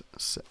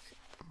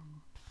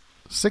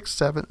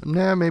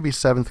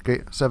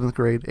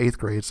grade, 8th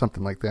grade,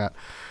 something like that.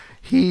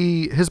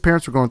 His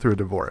parents were going through a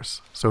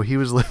divorce, so he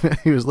was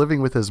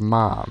living with his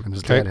mom, and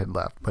his dad had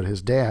left. But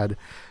his dad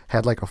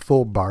had like a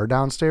full bar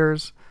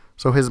downstairs,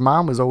 so his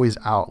mom was always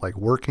out, like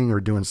working or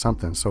doing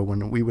something. So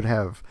when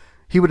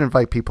he would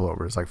invite people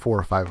over. It's like 4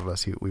 or 5 of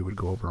us. We would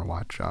go over and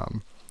watch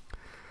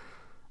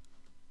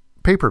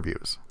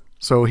pay-per-views.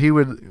 So he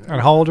would.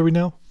 And how old are we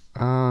now?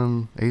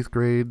 8th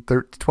grade,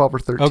 12 or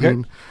 13.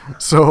 Okay.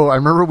 So I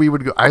remember we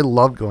would go. I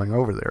loved going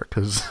over there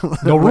because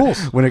no rules.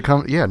 When it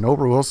comes, no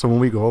rules. So when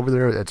we go over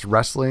there, it's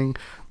wrestling.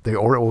 They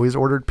always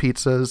ordered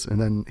pizzas,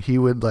 and then he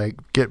would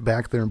get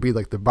back there and be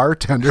like the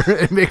bartender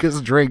and make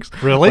us drinks.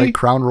 Really? Like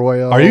Crown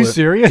Royal. Are you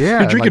serious? Yeah.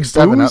 You're drinking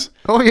booze?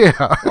 Oh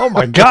yeah. Oh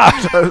my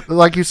god.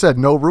 Like you said,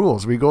 no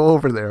rules. We go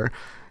over there.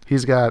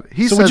 So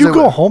would you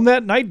go home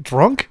that night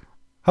drunk?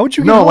 How would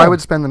you? No, I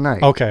would spend the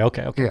night. Okay.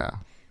 Yeah.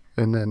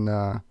 And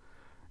then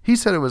he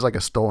said it was like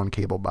a stolen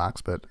cable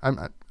box, but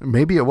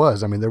maybe it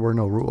was. I mean, there were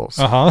no rules.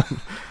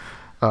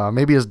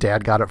 Maybe his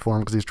dad got it for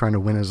him because he's trying to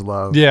win his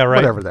love. Yeah, right.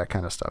 Whatever that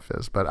kind of stuff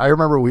is. But I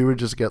remember we would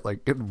just get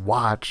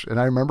watch, and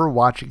I remember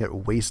watching it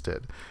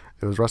wasted.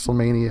 It was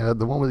WrestleMania,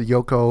 the one with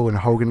Yoko and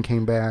Hogan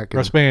came back.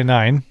 WrestleMania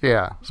 9.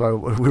 Yeah, so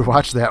we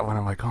watched that one.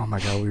 I'm like, oh my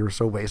God, we were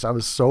so wasted. I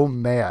was so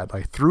mad.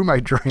 I threw my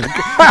drink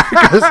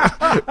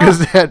because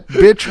that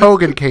bitch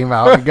Hogan came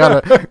out and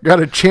got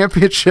a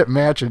championship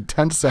match in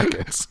 10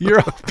 seconds.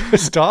 You're all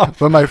pissed off.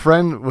 But my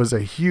friend was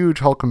a huge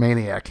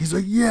Hulkamaniac. He's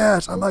like,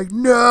 yes. I'm like,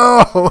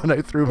 no. And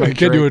I threw my drink.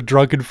 Get into a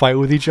drunken fight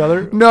with each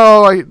other?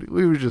 No,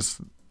 we were just,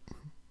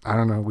 I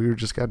don't know. We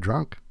just got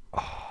drunk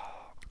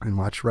and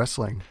watched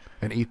wrestling.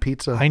 And eat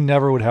pizza. I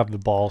never would have the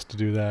balls to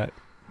do that.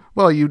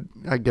 Well,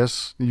 I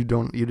guess you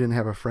didn't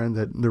have a friend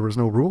that there was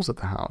no rules at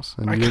the house,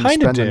 and you didn't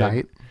spend the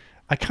night.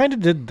 I kind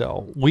of did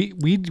though. We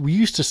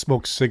used to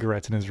smoke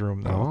cigarettes in his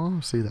room though. Oh,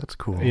 see, that's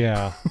cool.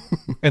 Yeah,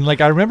 and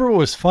I remember what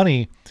was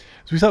funny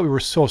is we thought we were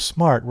so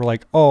smart. We're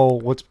like, oh,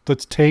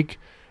 let's take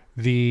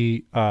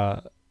the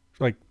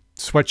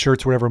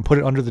sweatshirts or whatever and put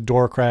it under the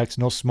door cracks.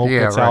 No smoke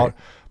gets out.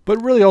 But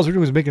really, all we were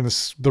doing was making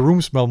the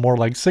room smell more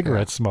like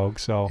cigarette smoke.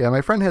 So yeah, my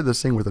friend had this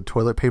thing with a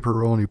toilet paper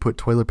roll, and you put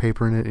toilet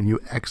paper in it, and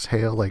you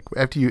exhale. Like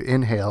after you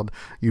inhaled,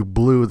 you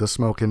blew the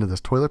smoke into this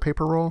toilet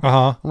paper roll.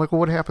 I'm like, well,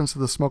 what happens to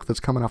the smoke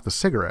that's coming off the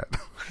cigarette?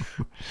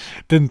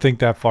 Didn't think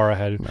that far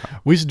ahead. No.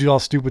 We used to do all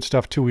stupid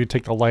stuff too. We'd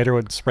take the lighter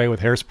and spray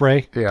with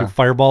hairspray, do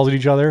fireballs at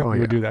each other.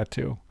 We would do that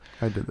too.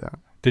 I did that.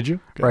 Did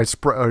you? Good.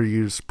 Or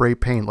you spray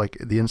paint like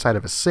the inside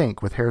of a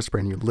sink with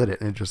hairspray, and you lit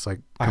it, and it just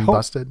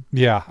combusted.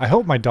 I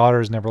hope my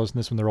daughters never listen to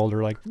this when they're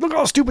older. Like, look at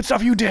all the stupid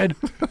stuff you did.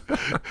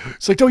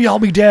 It's like, don't yell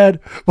at me, Dad.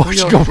 Why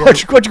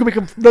don't you go make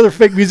another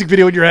fake music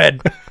video in your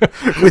head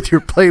with your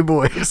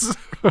Playboys?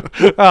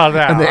 Oh no!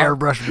 And the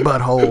airbrush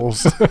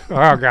buttholes.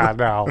 Oh God,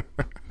 no.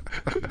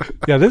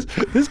 Yeah, this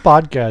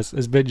podcast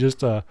has been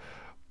just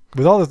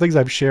with all the things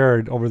I've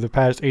shared over the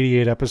past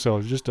 88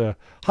 episodes, just a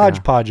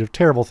hodgepodge of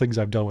terrible things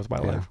I've done with my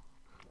life.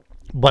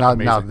 But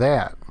now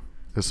that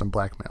is some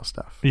blackmail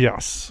stuff.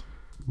 Yes.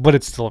 But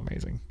it's still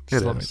amazing.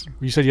 Amazing.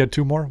 You said you had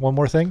one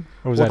more thing?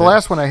 Or was that the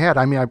last one I had,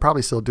 I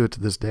probably still do it to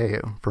this day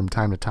from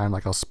time to time.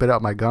 Like I'll spit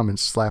out my gum and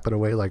slap it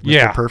away like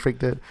Mr. Perfect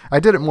did. I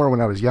did it more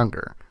when I was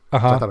younger. I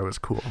thought it was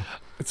cool.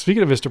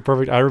 Speaking of Mr.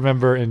 Perfect, I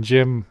remember in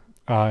gym,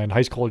 in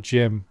high school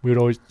gym, we would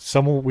always,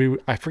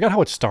 I forgot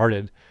how it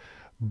started,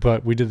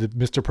 but we did the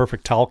Mr.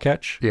 Perfect towel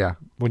catch. Yeah.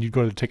 When you'd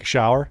go to take a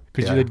shower.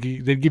 Because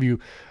they'd give you,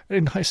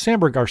 in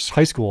Sandberg, our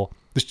high school,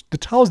 the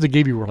towels they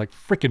gave you were like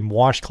freaking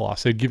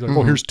washcloths. They'd give you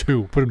oh, here's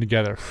two, put them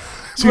together.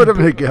 So put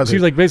them together. So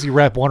you basically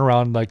wrap one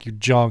around like your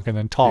junk and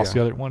then toss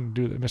the other one and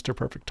do the Mr.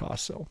 Perfect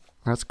toss. So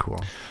that's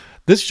cool.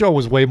 This show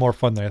was way more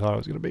fun than I thought it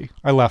was going to be.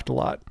 I laughed a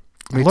lot.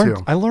 Me too.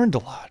 I learned a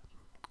lot.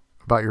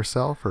 About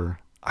yourself or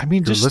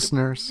your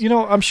listeners?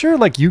 I'm sure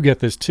like you get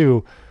this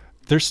too.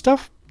 There's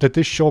stuff that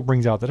this show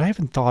brings out that I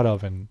haven't thought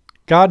of in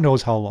God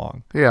knows how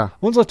long. Yeah.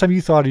 When's the last time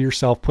you thought of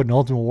yourself putting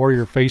Ultimate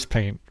Warrior face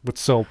paint with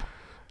soap?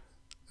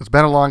 It's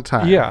been a long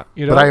time. Yeah.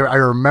 But I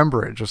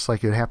remember it just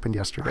like it happened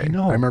yesterday. I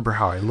know. I remember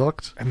how I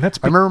looked. And I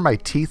remember my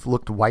teeth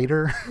looked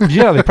whiter.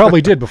 Yeah, they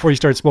probably did before you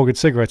started smoking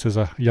cigarettes as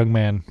a young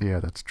man. Yeah,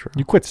 that's true.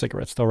 You quit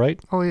cigarettes though, right?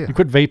 Oh, yeah. You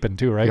quit vaping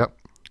too, right? Yep.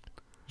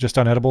 Just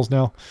on edibles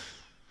now?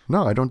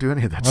 No, I don't do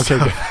any of that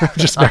stuff.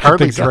 Just I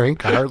hardly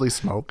drink. I hardly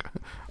smoke.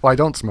 Well, I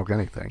don't smoke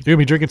anything. You're going to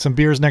be drinking some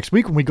beers next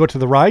week when we go to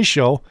the Rise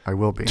show. I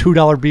will be.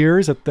 $2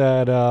 beers at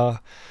that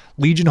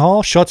Legion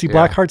Hall. Shotzi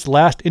Blackheart's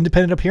last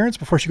independent appearance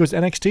before she goes to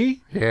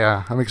NXT.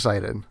 Yeah, I'm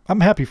excited.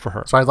 I'm happy for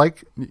her. So I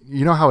like,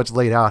 you know how it's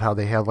laid out, how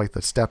they have like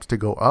the steps to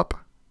go up?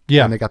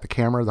 Yeah. And they got the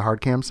camera, the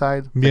hard cam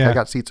side. Yeah. I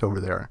got seats over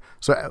there.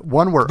 So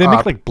one were they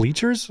make like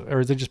bleachers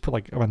or they just put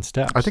like on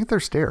steps? I think they're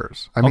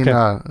stairs. I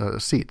mean,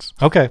 seats.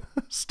 Okay.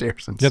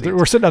 Stairs and seats. Yeah,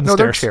 we're sitting on the stairs.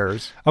 No, they're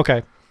chairs.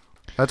 Okay.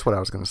 That's what I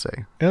was going to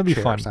say. It'll be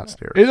chairs, fun. Not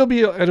stairs. It'll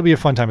be a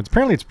fun time.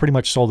 Apparently it's pretty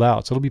much sold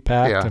out. So it'll be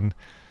packed and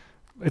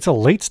it's a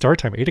late start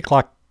time,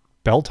 8:00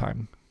 bell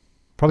time.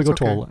 Probably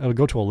it'll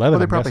go to 11. Well,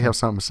 they probably have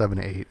something 7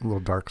 to 8, a little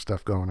dark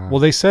stuff going on.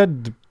 Well, they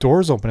said the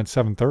doors open at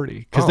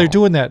 7:30 because they're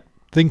doing that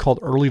thing called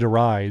early to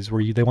rise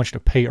where they want you to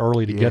pay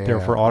early to get there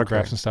for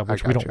autographs and stuff,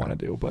 which we don't want to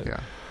do, but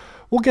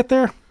we'll get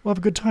there. We'll have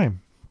a good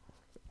time.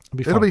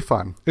 It'll be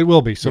fun. It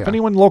will be. So if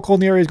anyone local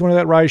in the area is going to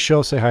that Rise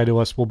show, say hi to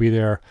us. We'll be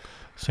there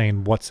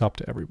saying what's up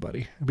to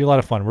everybody. It'll be a lot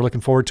of fun. We're looking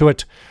forward to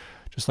it.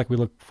 Just like we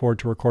look forward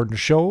to recording the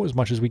show as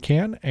much as we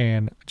can.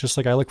 And just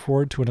like I look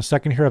forward to in a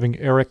second here having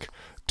Eric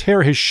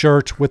tear his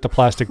shirt with the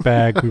plastic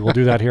bag. We will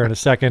do that here in a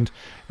second.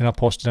 And I'll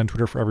post it on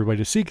Twitter for everybody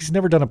to see because he's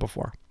never done it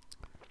before.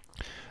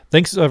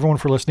 Thanks everyone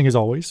for listening as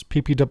always.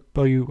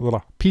 PPW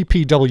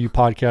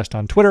Podcast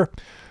on Twitter.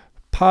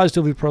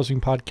 Positively Proceeding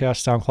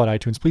Podcast, SoundCloud,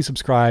 iTunes. Please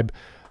subscribe.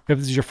 If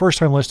this is your first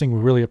time listening, we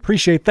really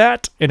appreciate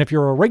that. And if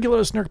you're a regular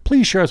listener,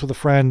 please share us with a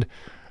friend.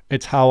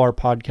 It's how our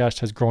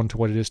podcast has grown to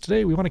what it is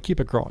today. We want to keep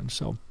it growing.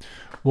 So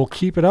we'll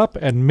keep it up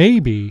and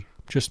maybe,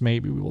 just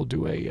maybe, we will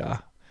do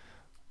a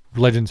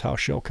Legends House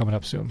show coming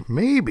up soon.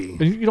 Maybe.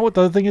 And you know what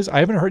the other thing is? I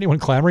haven't heard anyone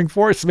clamoring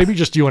for it, so maybe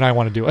just you and I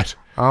want to do it.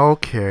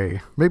 Okay.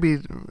 Maybe.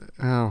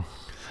 Oh.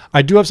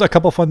 I do have a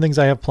couple fun things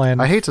I have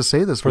planned. I hate to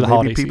say this, for but the maybe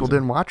holiday people season.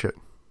 didn't watch it.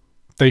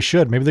 They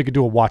should. Maybe they could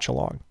do a watch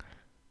along.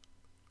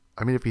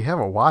 I mean, if you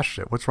haven't watched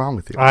it, what's wrong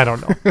with you? I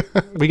don't know.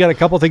 We got a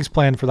couple things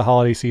planned for the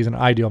holiday season.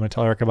 I'm going to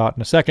tell Eric about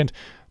in a second.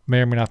 May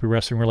or may not be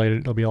wrestling related.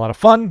 It'll be a lot of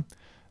fun.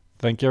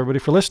 Thank you, everybody,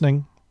 for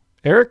listening.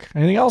 Eric,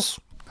 anything else?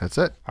 That's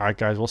it. All right,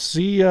 guys. We'll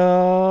see you,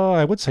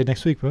 I would say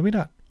next week, but maybe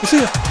not. We'll see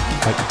you.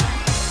 Bye.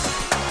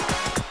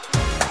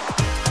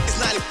 It's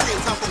 93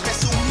 and time for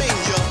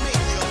WrestleMania.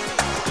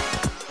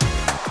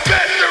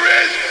 Best there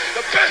is,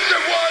 the best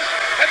there was,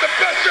 and the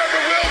best there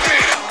ever will be.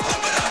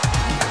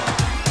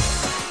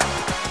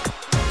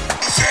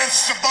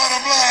 That's the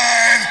bottom line.